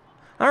okay.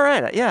 All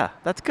right. Yeah,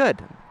 that's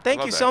good.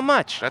 Thank you so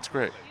much. That's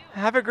great.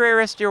 Have a great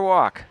rest of your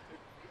walk.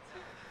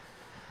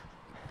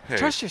 Hey.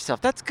 Trust yourself.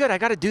 That's good. I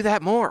got to do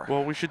that more.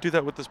 Well, we should do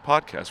that with this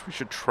podcast. We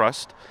should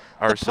trust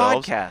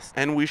ourselves. The podcast.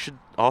 And we should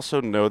also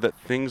know that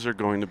things are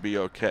going to be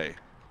okay.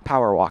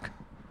 Power walk.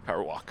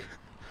 Power walk.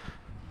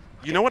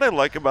 You know what I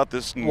like about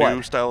this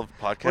new style of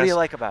podcast? What do you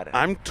like about it?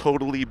 I'm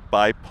totally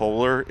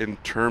bipolar in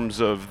terms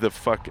of the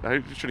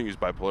I shouldn't use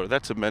bipolar.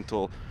 That's a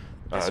mental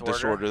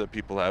disorder that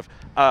people have.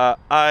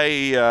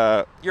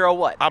 You're a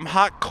what? I'm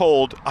hot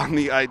cold on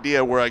the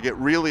idea where I get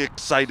really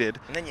excited.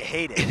 And then you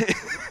hate it.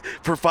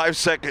 For 5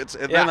 seconds,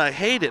 and then I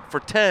hate it for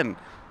 10.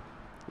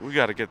 We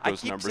got to get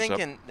those numbers up. I keep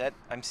thinking that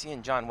I'm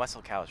seeing John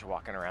Wesselcouch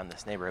walking around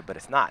this neighborhood, but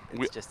it's not.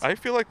 It's I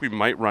feel like we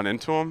might run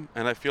into him,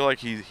 and I feel like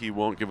he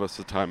won't give us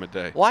the time of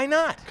day. Why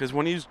not? Because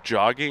when he's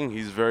jogging,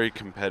 he's very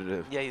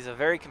competitive. Yeah, he's a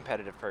very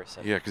competitive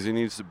person. Yeah, because he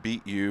needs to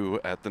beat you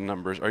at the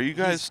numbers. Are you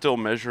guys still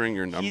measuring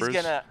your numbers?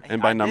 Gonna, and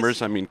by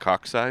numbers, I mean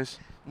cock size?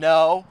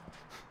 No.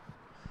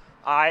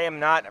 I am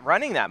not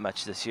running that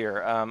much this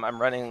year. I'm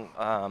running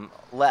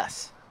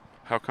less.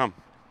 How come?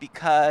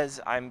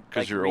 Because I'm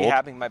you're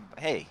rehabbing old? my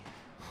hey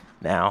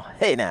now.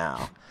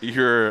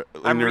 You're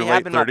in your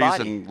late rehabbing my 30s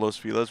body. and Los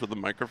Feliz with a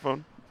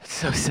microphone?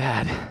 So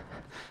sad.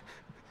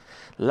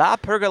 La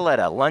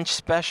Pergoletta lunch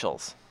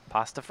specials,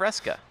 pasta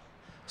fresca,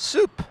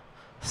 soup,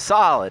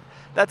 solid.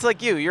 That's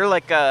like you. You're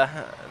like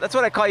that's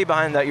what I call you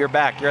behind your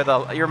back.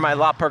 You're my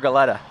La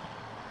Pergoletta.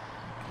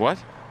 What?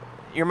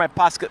 You're my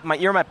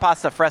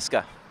pasta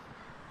fresca.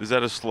 Is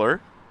that a slur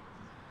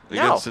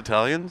No. against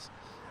Italians?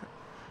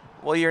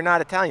 Well, you're not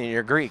Italian.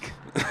 You're Greek.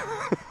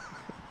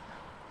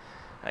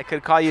 I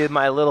could call you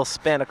my little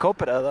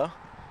spanakopita, though.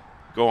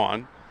 Go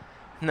on.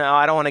 No,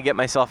 I don't want to get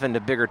myself into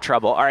bigger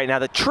trouble. All right, now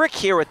the trick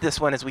here with this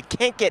one is we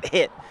can't get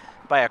hit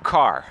by a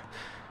car.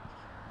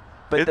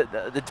 But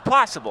it's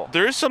possible.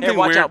 There is something Here,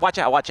 watch weird.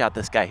 out, watch out,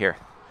 this guy here.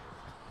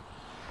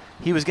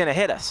 He was going to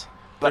hit us,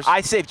 but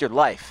I saved your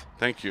life.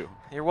 Thank you.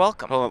 You're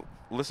welcome. Hold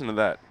on. Listen to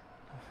that.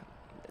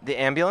 The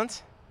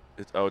ambulance?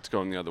 It's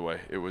going the other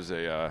way. It was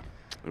a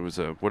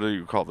what do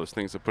you call those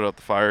things that put out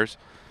the fires?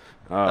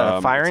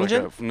 Fire it's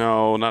engine? Like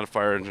no, not a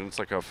fire engine. It's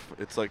like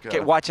Okay,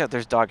 watch out.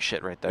 There's dog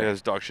shit right there. Yeah,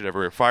 there's dog shit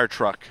everywhere. Fire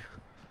truck.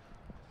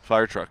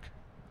 Fire truck.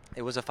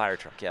 It was a fire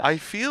truck, yeah. I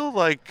feel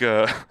like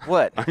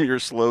What? I'm your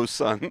slow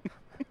son.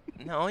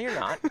 No, you're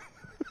not.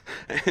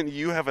 And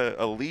you have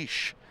a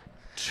leash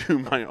to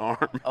my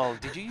arm. Oh,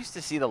 did you used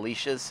to see the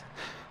leashes?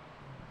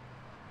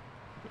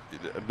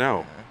 No.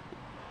 All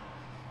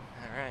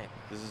right.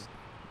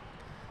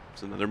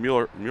 It's another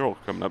mural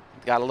coming up.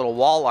 Got a little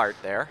wall art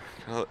there.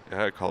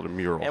 I call it a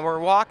mural. And we're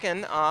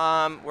walking.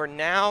 We're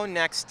now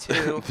next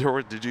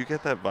to. Did you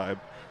get that vibe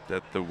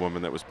that the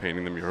woman that was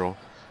painting the mural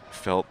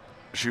felt?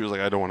 She was like,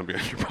 I don't want to be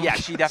on your podcast. Yeah,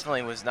 she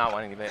definitely was not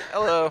wanting to be.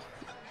 Hello.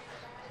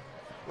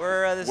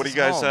 This What are is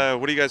you guys?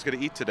 home. What are you guys gonna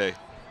eat today?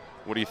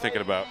 What are you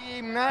thinking about?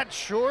 I'm not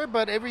sure,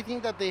 but everything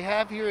that they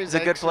have here is Is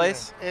it a good excellent.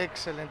 place?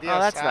 Excellent. Oh, Yeah,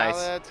 that's nice.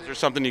 salads. Is there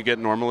something you get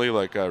normally,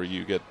 like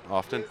you get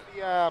often?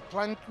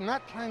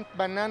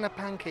 Banana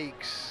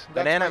pancakes.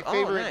 That's Banana- my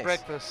favorite nice.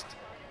 breakfast.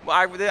 Well,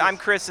 I'm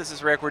Chris. This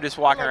is Rick. We're just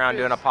walking around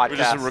doing a podcast. We're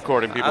just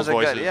recording people's How's it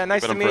good? voices. Yeah,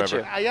 nice Been to on meet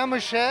forever. you. I am a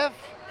chef.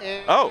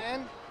 And Oh.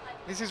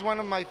 This is one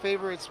of my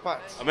favorite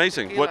spots.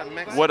 Amazing.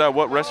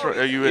 What restaurant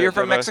are you in? You're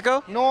from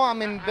Mexico? No, I'm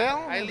in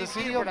Bell, I in the live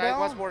city here, of but I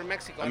was Bell. born in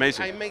Mexico.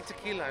 Amazing. I make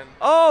tequila.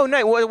 Oh,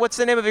 nice. What's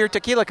the name of your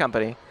tequila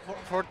company?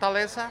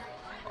 Fortaleza.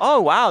 Oh,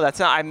 wow. That's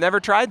not. I've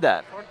never tried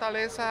that.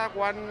 Fortaleza,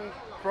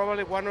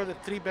 probably one of the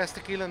 3 best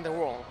tequila in the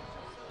world.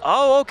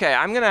 Oh, okay.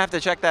 I'm gonna have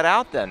to check that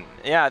out then.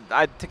 Yeah,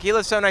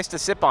 tequila's so nice to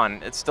sip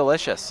on. It's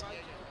delicious.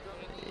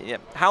 Yeah.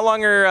 How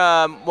long are?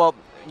 Well,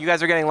 you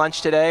guys are getting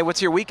lunch today.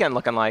 What's your weekend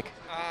looking like?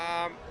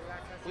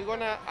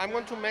 I'm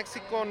going to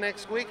Mexico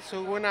next week,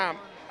 so we're gonna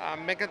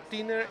make a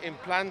dinner and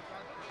plan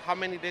how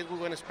many days we're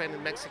gonna spend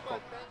in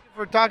Mexico.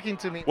 For talking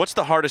to me. What's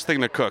the hardest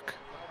thing to cook?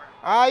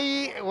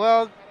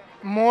 Mole.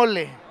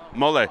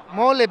 Mole.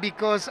 Mole,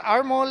 because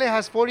our mole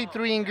has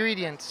 43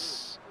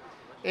 ingredients,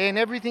 and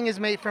everything is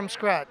made from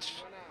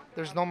scratch.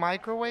 There's no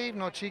microwave,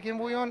 no chicken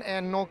bouillon,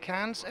 and no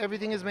cans.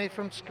 Everything is made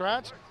from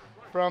scratch,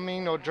 from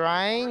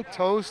drying,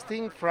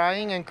 toasting,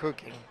 frying, and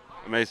cooking.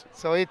 Amazing.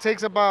 So it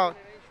takes about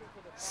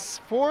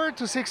 4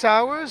 to 6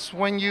 hours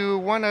when you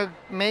want to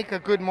make a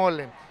good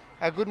mole.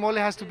 A good mole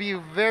has to be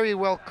very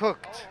well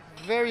cooked,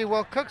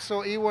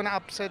 so it won't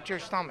upset your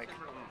stomach.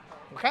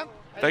 Okay?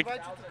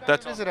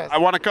 Visit us. I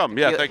want to come.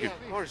 Yeah, thank you.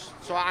 Of course.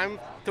 So I'm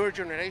 3rd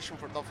generation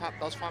for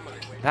those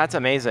families. That's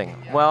amazing.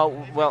 Well.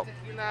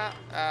 Tequila,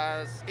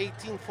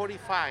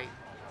 1845.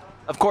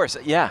 Of course,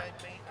 yeah.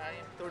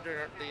 I'm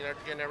 3rd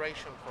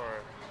generation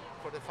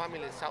for the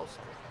family Sousa.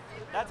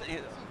 That's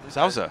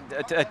Salsa.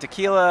 a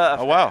tequila.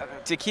 Oh, wow.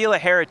 Tequila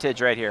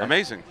heritage right here.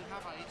 Amazing. We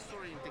have a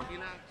history in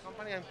tequila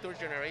company. I'm 3rd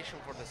generation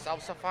for the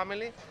Sousa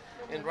family,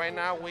 and right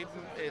now we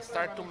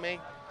start to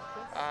make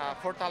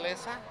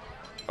Fortaleza.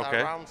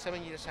 Okay. Around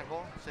 7 years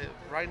ago. So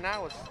right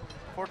now, it's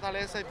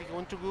Fortaleza. If you go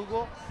into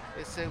Google,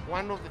 it's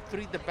one of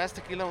the best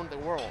tequila in the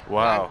world.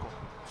 Wow. Blanco.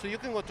 So you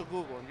can go to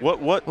Google.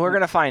 What? We're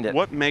gonna find it.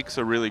 What makes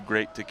a really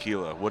great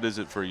tequila? What is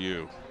it for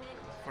you?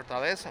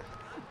 Fortaleza.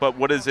 But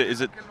what is it? Is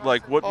it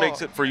like what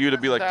makes it for you to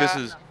be like this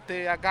is?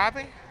 The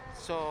agave.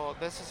 So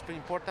this is pretty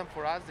important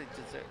for us.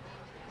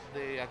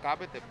 The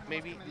agave,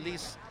 maybe at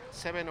least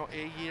 7 or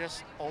 8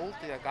 years old.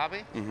 The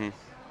agave. Mm-hmm.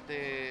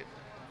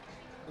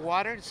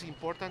 water is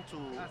important to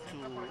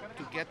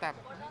get a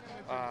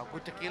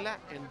good tequila.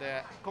 And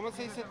the, ¿cómo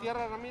se dice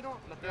tierra, Ramiro?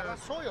 La tierra.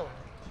 Soil.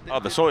 Oh,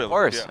 the soil. Of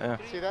course. Yeah.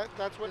 Yeah. See,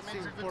 that's what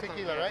makes a good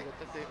tequila, right?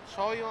 The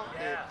soil,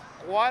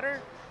 the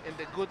water, and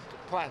the good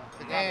plant.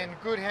 And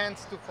good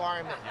hands to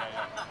farm it.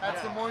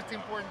 That's the most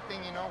important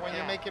thing, you know, when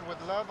you make it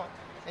with love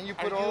and you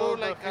put all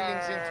the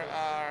feelings into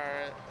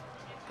it.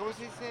 ¿Cómo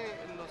se dice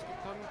los que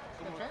son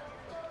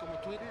como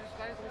Twitter,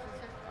 ¿sabes? ¿Cómo se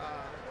dice?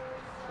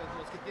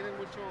 Los que tienen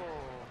mucho...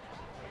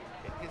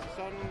 que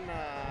son...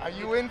 Are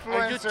you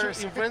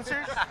influencers?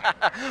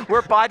 Influencers?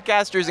 We're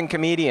podcasters and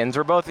comedians.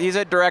 We're both. He's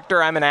a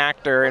director. I'm an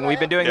actor, and we've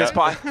been doing this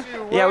pod.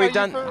 Yeah, we've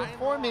done.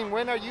 Performing.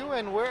 When are you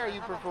and where are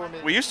you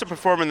performing? We used to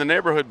perform in the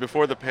neighborhood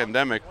before the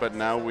pandemic, but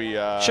now we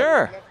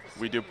Sure.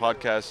 we do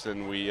podcasts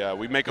and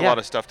we make a lot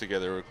of stuff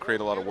together. We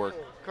create a lot of work.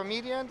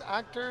 Comedians,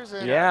 actors,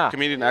 and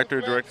comedian,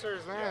 actor, director,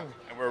 man.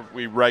 and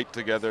we write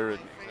together.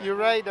 You're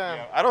right.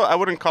 I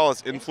wouldn't call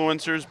us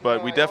influencers,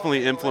 but we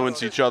definitely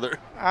influence each other.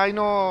 I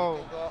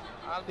know.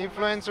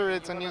 Influencer,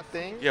 it's a new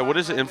thing. Yeah, what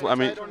is it? I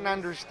mean, I don't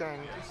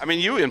understand. I mean,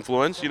 you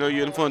influence. You know,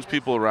 you influence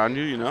people around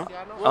you. You know.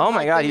 Oh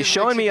my God, he's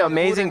showing me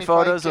amazing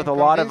photos with a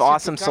lot of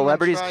awesome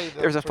celebrities.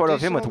 There's a photo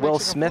of him with Will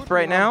Smith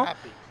right now.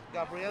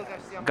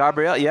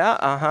 Gabriel, yeah,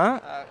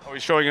 Oh, you're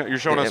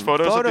showing us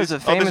photos. Photos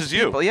of famous this is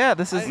you. people. Yeah,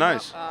 this is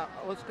nice.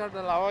 Oscar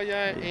de la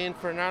Hoya and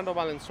Fernando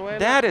Valenzuela.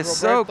 That is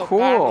so Roberto cool.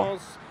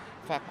 Carlos,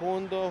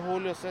 Facundo,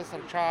 Julio Cesar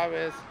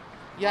Chavez.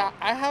 Yeah,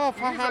 I have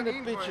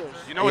 500 pictures.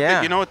 You know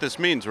what? You know what this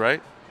means,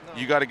 right?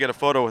 You got to get a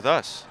photo with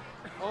us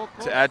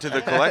to add to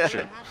the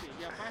collection.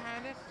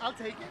 I'll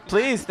take it.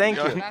 Please, thank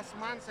you. Last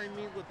month I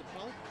met with the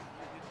Pope.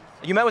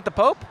 You met with the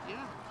Pope? Yeah.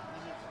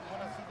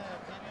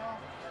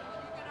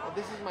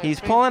 This is my He's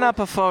Facebook. pulling up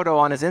a photo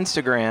on his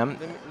Instagram,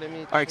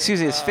 or excuse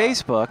me, his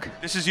Facebook.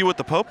 This is you with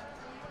the Pope?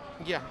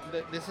 Yeah,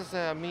 this is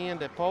me and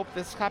the Pope.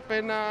 This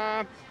happened.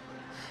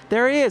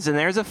 There he is, and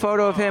there's a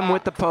photo of him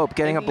with the Pope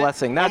getting a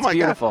blessing. That's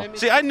beautiful.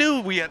 See, I knew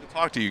we had to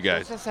talk to you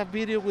guys. This is a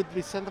video with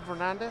Vicente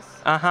Fernandez.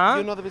 Uh-huh.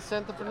 You know the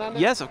Vicente Fernandez?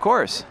 Yes, of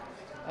course.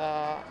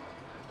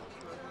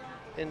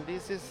 And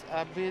this is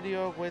a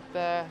video with.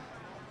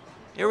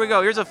 Here we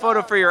go. Here's a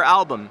photo for your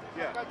album.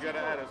 Yeah, you got to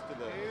add us to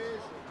the.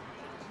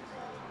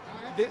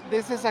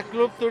 This is a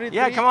Club 33.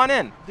 Yeah, come on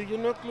in. Do you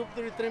know Club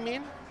 33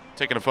 mean?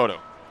 Taking a photo.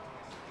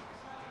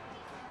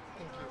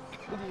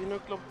 Do you know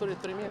Club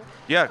 33 mean?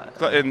 Yeah,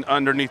 and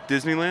underneath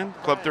Disneyland,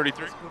 Club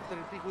 33.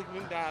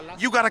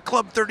 You got a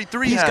Club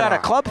 33 He's hat got a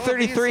on. Club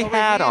 33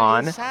 hat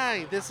on.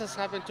 Inside. This has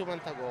happened 2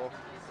 months ago.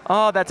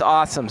 Oh, that's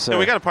awesome, sir. Yeah,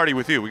 we got to party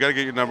with you. We got to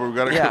get your number. We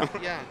got to. Yeah.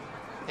 Yeah.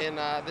 And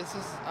this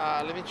is,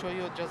 let me show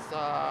you just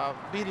a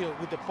video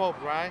with the Pope,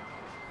 right?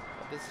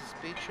 This is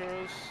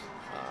pictures,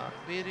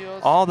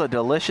 videos. All the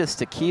delicious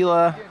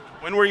tequila.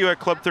 When were you at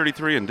Club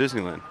 33 in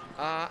Disneyland?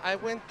 I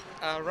went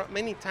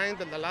many times,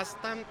 but the last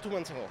time 2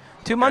 months ago.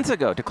 2 months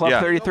ago to Club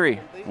 33.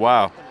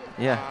 Wow.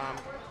 Yeah.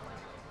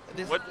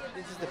 This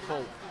is the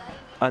Pope.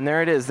 And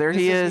there it is. There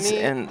he is. Me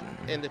And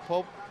the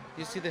Pope,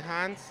 you see the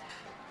hands?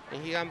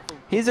 And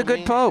he's a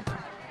good Pope.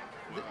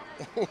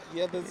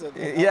 Yeah, that's a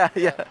Yeah.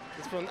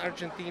 It's from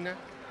Argentina.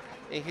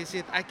 And he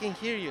said, I can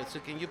hear you, so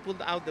can you pull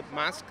out the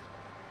mask?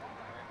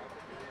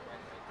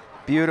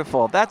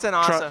 Beautiful. That's an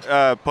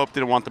awesome. Pope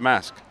didn't want the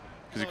mask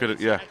because he could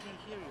have. Yeah.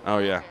 Oh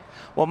yeah.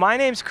 Well, my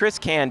name's Chris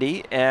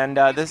Candy, and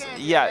this.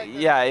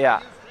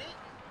 Yeah.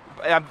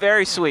 I'm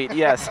very sweet.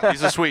 Yes.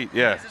 He's a sweet.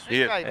 Yeah.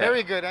 He is. Right,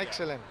 very good,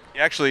 excellent. He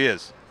actually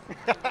is. I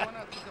want to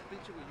take a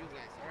picture with you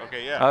guys.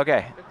 Okay. Yeah.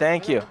 Okay.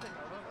 Thank you.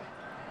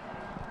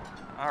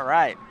 All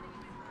right.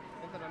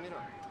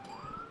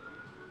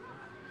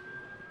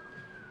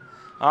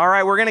 All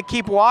right, we're gonna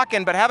keep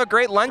walking, but have a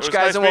great lunch,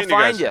 guys, nice and we'll meeting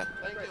you find guys.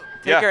 you.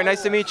 Take care.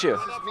 Nice to meet you.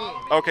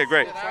 Okay,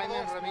 great.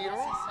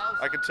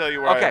 I can tell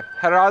you where. Okay, I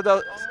am. Gerardo.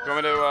 You want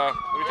me to? Let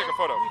me take a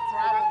photo.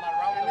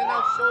 And then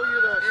I'll show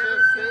you the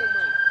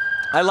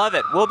chef. I love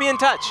it. We'll be in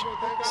touch.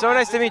 So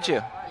nice to meet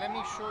you. Let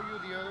me show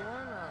you the other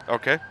one.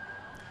 Okay.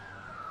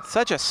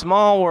 Such a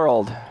small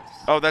world.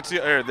 Oh, that's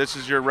the. This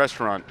is your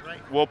restaurant.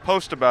 We'll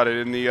post about it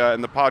in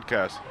the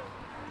podcast.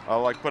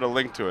 I'll put a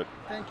link to it.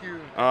 Thank you.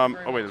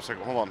 Oh wait a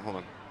second. Hold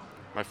on.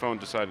 My phone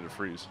decided to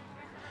freeze.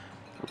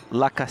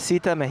 La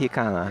Casita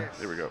Mexicana.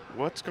 There we go.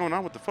 What's going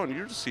on with the phone?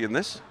 You're just seeing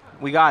this?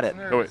 We got it.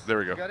 Oh wait, there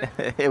we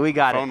go. We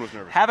got Phone it. was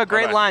nervous. Have a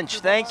great Bye-bye.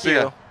 lunch. Thank See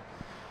ya. you.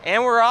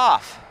 And we're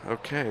off.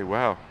 Okay.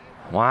 Wow.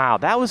 Wow,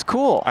 that was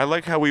cool. I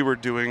like how we were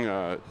doing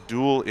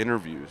dual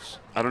interviews.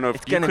 I don't know if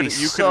It's you gonna could. be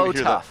You so couldn't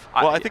hear tough.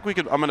 that. Well, I think we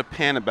could. I'm gonna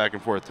pan it back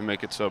and forth to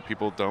make it so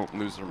people don't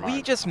lose their mind.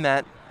 We just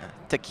met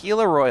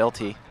tequila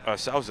royalty,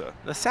 Sauza.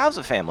 the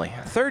Souza family,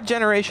 third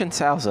generation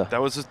Souza.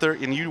 That was the third,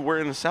 and you were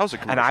in the Sauza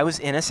commercial. And I was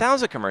in a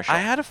Souza commercial. I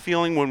had a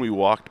feeling when we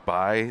walked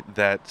by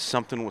that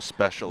something was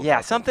special. Yeah, about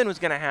them. something was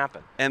going to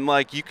happen. And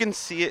you can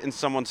see it in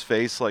someone's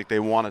face, like they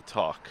want to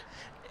talk.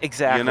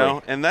 Exactly. You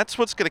know, and that's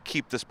what's going to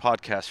keep this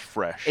podcast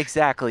fresh.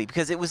 Exactly,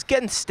 because it was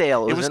getting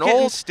stale. It was an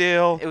getting old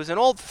stale. It was an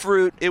old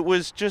fruit. It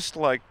was just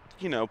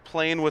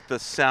playing with the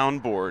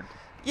soundboard.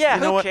 Yeah,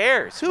 You know who what?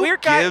 cares? Who We're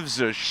guys- gives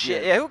a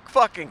shit? Yeah, who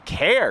fucking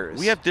cares?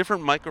 We have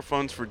different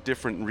microphones for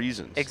different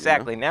reasons.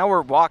 Exactly. Now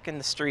we're walking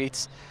the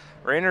streets.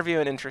 We're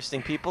interviewing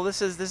interesting people.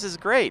 This is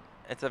great.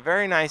 It's a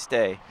very nice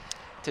day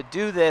to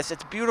do this.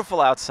 It's beautiful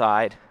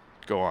outside.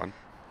 Go on.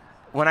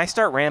 When I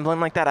start rambling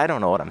like that, I don't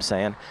know what I'm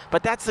saying.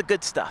 But that's the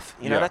good stuff.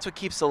 You know, Yeah. that's what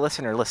keeps the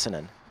listener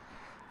listening.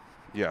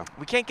 Yeah.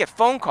 We can't get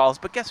phone calls,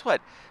 but guess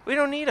what? We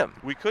don't need them.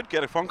 We could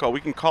get a phone call.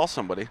 We can call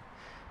somebody.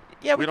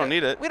 Yeah, We don't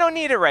need it. We don't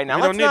need it right now.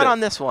 We Let's don't need not it. on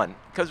this one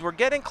because we're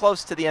getting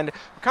close to the end.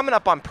 We're coming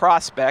up on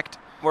Prospect,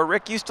 where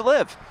Rick used to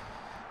live.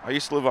 I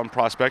used to live on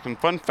Prospect, and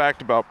fun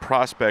fact about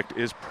Prospect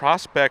is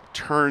Prospect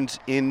turns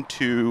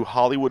into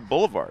Hollywood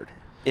Boulevard.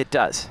 It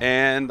does.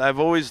 And I've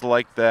always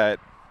liked that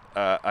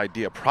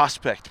idea,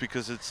 Prospect,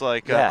 because it's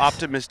like an Yes.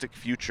 optimistic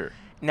future.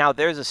 Now,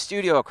 there's a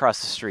studio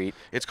across the street.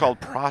 It's called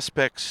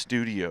Prospect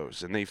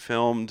Studios, and they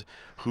filmed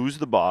Who's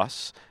the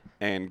Boss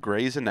and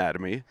Grey's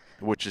Anatomy,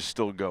 which is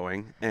still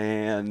going,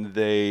 and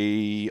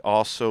they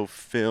also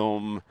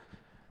film,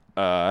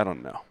 I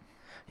don't know.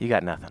 You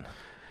got nothing.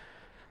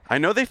 I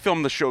know they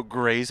filmed the show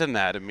Grey's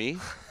Anatomy,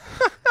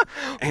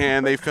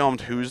 and they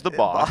filmed Who's the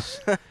Boss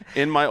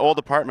in my old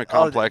apartment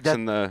complex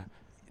in the...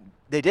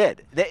 They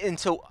did. And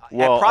so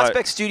Well, at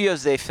Prospect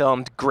Studios, they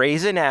filmed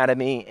Grey's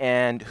Anatomy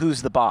and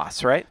Who's the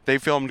Boss, right? They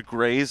filmed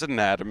Grey's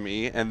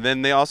Anatomy, and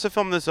then they also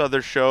filmed this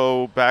other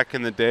show back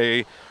in the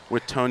day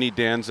with Tony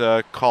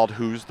Danza called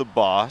Who's the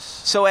Boss.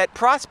 So at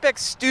Prospect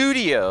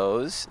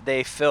Studios,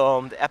 they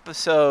filmed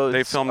episodes.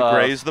 They filmed of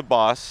Grey's the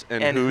Boss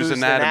and Who's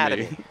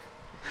Anatomy.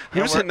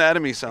 Who's we're-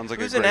 Anatomy sounds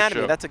like Who's a great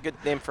Anatomy? show. That's a good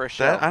name for a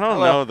show. That, I don't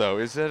Hello. know, though.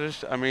 Is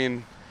that I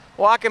mean...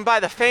 Walking by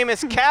the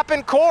famous Cap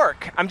and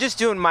Cork. I'm just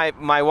doing my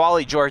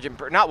Wally George.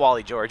 Not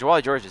Wally George.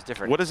 Wally George is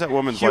different. What does that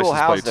woman's Huell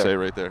license plate Hauser. say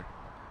right there?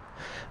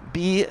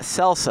 B.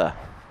 Salsa.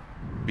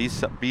 B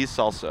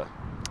Salsa.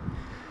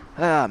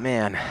 Ah,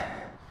 man.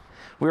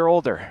 We're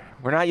older.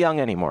 We're not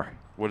young anymore.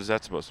 What is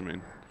that supposed to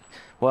mean?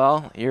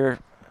 Well, you're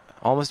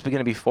almost going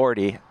to be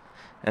 40,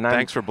 and I'm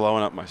Thanks for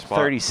blowing up my spot.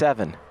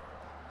 37.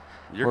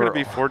 You're going to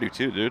be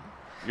 42, dude. You're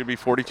going to be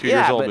 42 Yeah,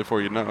 years old but-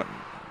 before you know it.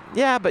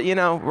 Yeah, but you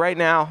know, right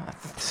now,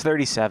 it's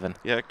 37.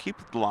 Yeah, keep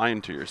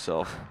lying to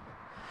yourself.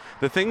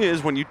 The thing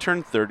is, when you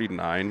turn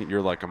 39,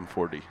 you're like, I'm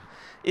 40.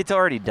 It's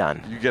already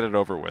done. You get it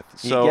over with.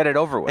 You get it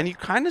over with. And you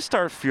kind of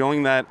start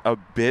feeling that a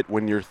bit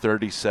when you're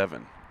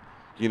 37.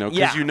 You know,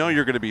 because Yeah. you know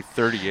you're going to be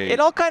 38. It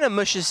all kind of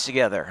mushes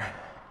together.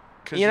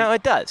 'Cause You know,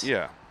 it does.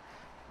 Yeah.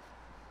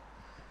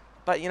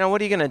 But you know, what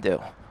are you going to do?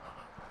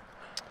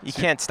 You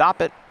can't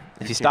stop it.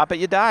 If you stop it,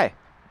 you die.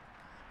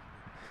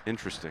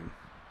 Interesting.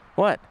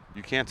 What?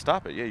 You can't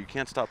stop it. Yeah, you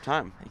can't stop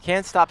time. You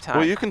can't stop time.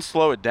 Well, you can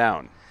slow it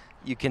down.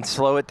 You can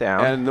slow it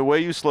down. And the way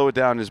you slow it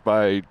down is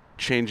by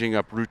changing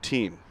up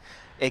routine.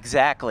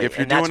 Exactly. If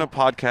you're And that's- doing a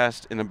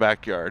podcast in the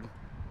backyard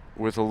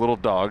with a little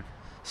dog,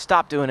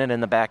 Stop doing it in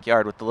the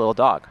backyard with the little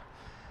dog.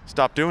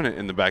 stop doing it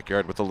in the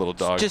backyard with a little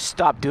dog. Just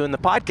stop doing the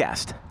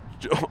podcast.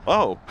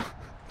 Oh,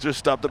 just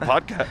stop the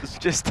podcast.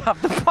 Just stop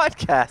the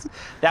podcast.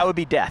 That would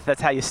be death.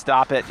 That's how you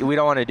stop it. We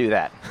don't want to do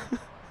that.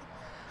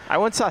 I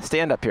once saw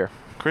stand up here.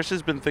 Chris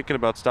has been thinking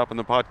about stopping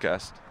the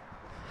podcast.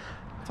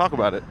 Talk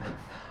about it.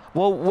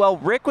 Well,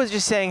 Rick was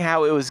just saying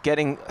how it was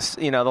getting,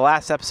 the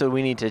last episode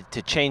we need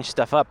to change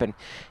stuff up, and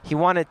he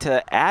wanted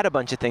to add a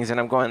bunch of things, and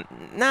I'm going,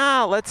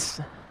 nah, let's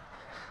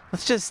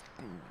just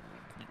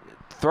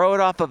throw it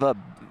off of a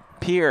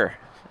pier.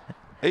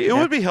 It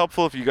would be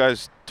helpful if you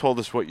guys told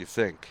us what you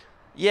think.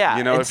 Yeah,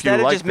 You know, if instead you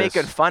of like just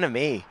making this. fun of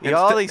me. You Instead-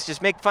 always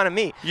just make fun of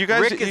me. You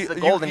guys, Rick is the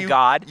golden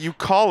god. You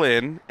call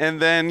in and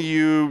then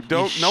you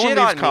don't. No one shit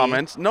leaves on me.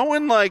 comments. No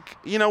one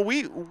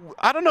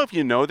I don't know if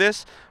you know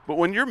this, but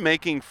when you're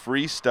making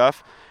free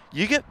stuff,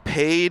 you get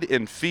paid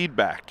in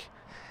feedback.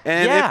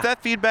 And Yeah. if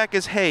that feedback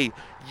is, hey,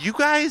 you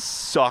guys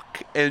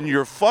suck and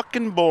you're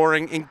fucking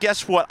boring, and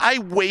guess what? I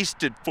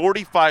wasted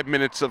 45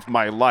 minutes of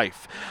my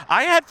life.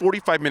 I had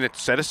 45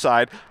 minutes set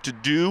aside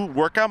to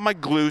work out my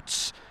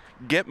glutes,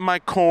 get my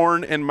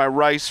corn and my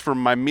rice from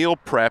my meal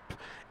prep,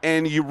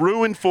 and you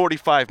ruined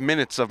 45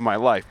 minutes of my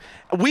life.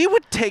 We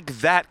would take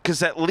that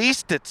because at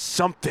least it's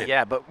something.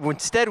 Yeah, but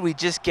instead we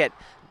just get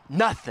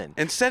nothing.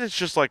 Instead, it's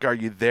just like, are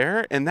you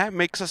there? And that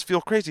makes us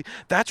feel crazy.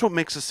 That's what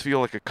makes us feel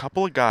like a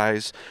couple of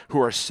guys who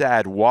are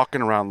sad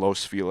walking around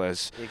Los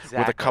Feliz with a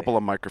Exactly. couple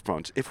of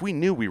microphones. If we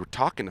knew we were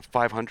talking to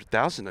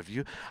 500,000 of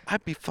you,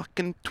 I'd be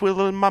fucking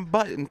twiddling my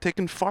butt and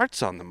taking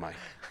farts on the mic.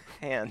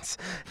 Hands.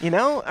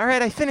 All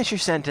right, I finish your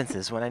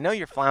sentences. When I know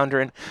you're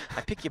floundering,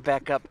 I pick you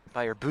back up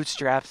by your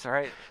bootstraps, all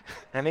right?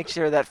 And I make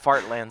sure that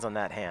fart lands on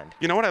that hand.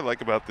 You know what I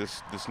like about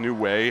this new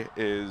way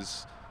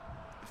is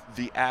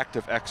the act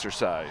of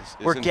exercise.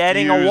 is We're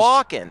getting a infused-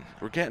 walk in.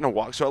 We're getting a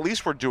walk. So at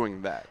least we're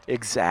doing that.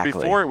 Exactly.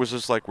 Before it was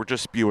just like we're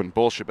just spewing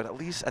bullshit, but at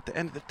least at the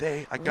end of the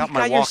day, I got you my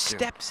got your walk in.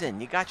 steps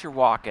in. You got your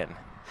walk in.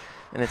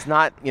 And it's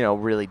not,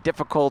 really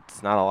difficult.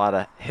 It's not a lot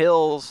of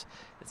hills.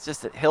 It's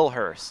just at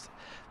Hillhurst.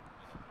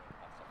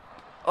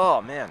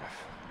 Oh, man.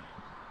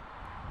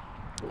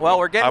 Well,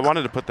 we're getting... I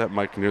wanted to put that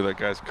mic near that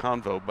guy's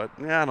convo, but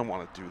yeah, I don't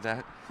want to do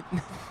that.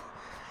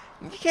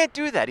 You can't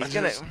do that. He's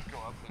gonna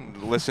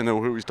listen to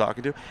who he's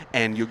talking to,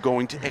 and you're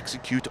going to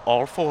execute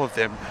all 4 of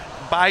them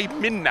by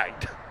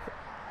midnight.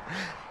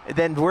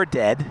 Then we're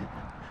dead.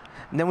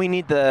 And then we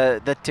need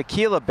the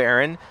tequila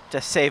baron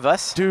to save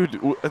us. Dude,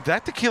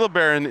 that tequila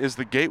baron is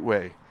the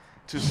gateway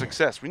to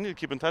success. We need to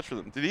keep in touch with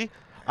him.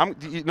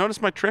 Did you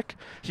notice my trick?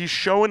 He's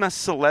showing us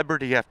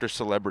celebrity after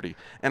celebrity.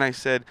 And I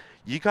said,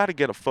 you got to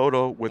get a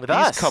photo with these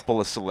us.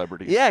 couple of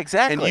celebrities. Yeah,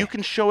 exactly. And you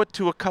can show it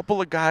to a couple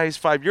of guys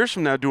 5 years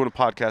from now doing a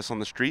podcast on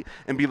the street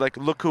and be like,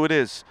 look who it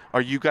is.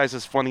 Are you guys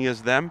as funny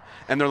as them?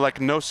 And they're like,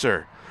 no,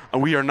 sir,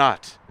 we are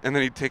not. And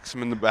then he takes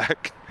them in the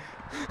back.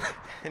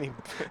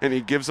 And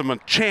he gives them a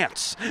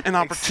chance, an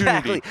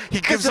opportunity. Exactly.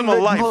 He gives them a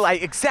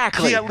life.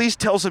 Exactly. He at least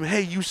tells him,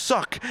 hey, you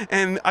suck,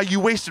 and you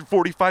wasted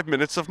 45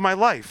 minutes of my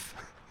life.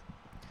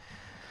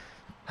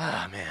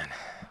 Oh, man.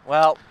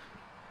 Well,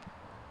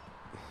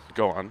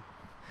 go on.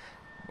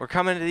 We're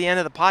coming to the end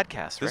of the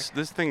podcast, right?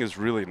 This thing is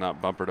really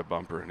not bumper to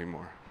bumper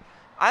anymore.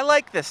 I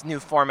like this new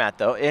format,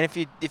 though, and if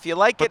you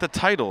like but it, the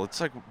title, it's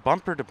like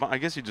bumper to bumper. I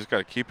guess you just got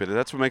to keep it.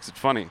 That's what makes it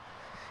funny.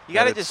 You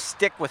got to just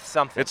stick with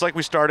something. It's like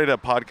we started a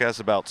podcast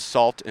about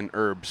salt and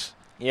herbs.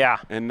 Yeah.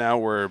 And now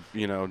we're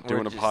doing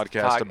a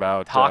podcast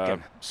about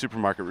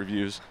supermarket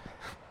reviews.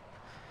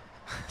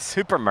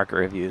 Supermarket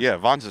reviews. Yeah,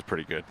 Vons is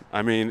pretty good.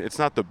 I mean, it's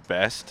not the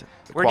best.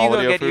 Where do you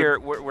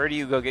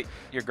go get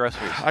your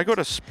groceries? I go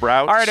to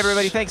Sprouts. All right,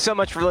 everybody. Thanks so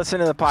much for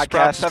listening to the podcast.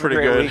 Sprouts is have pretty a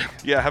great good. week.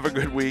 Yeah, have a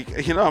good week.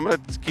 I'm gonna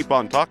keep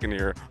on talking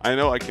here. I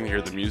know I can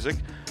hear the music.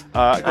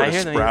 I go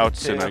to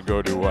Sprouts and I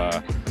go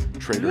to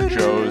Trader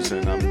Joe's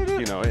and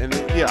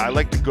I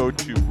like to go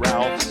to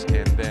Ralph's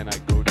and then I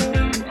go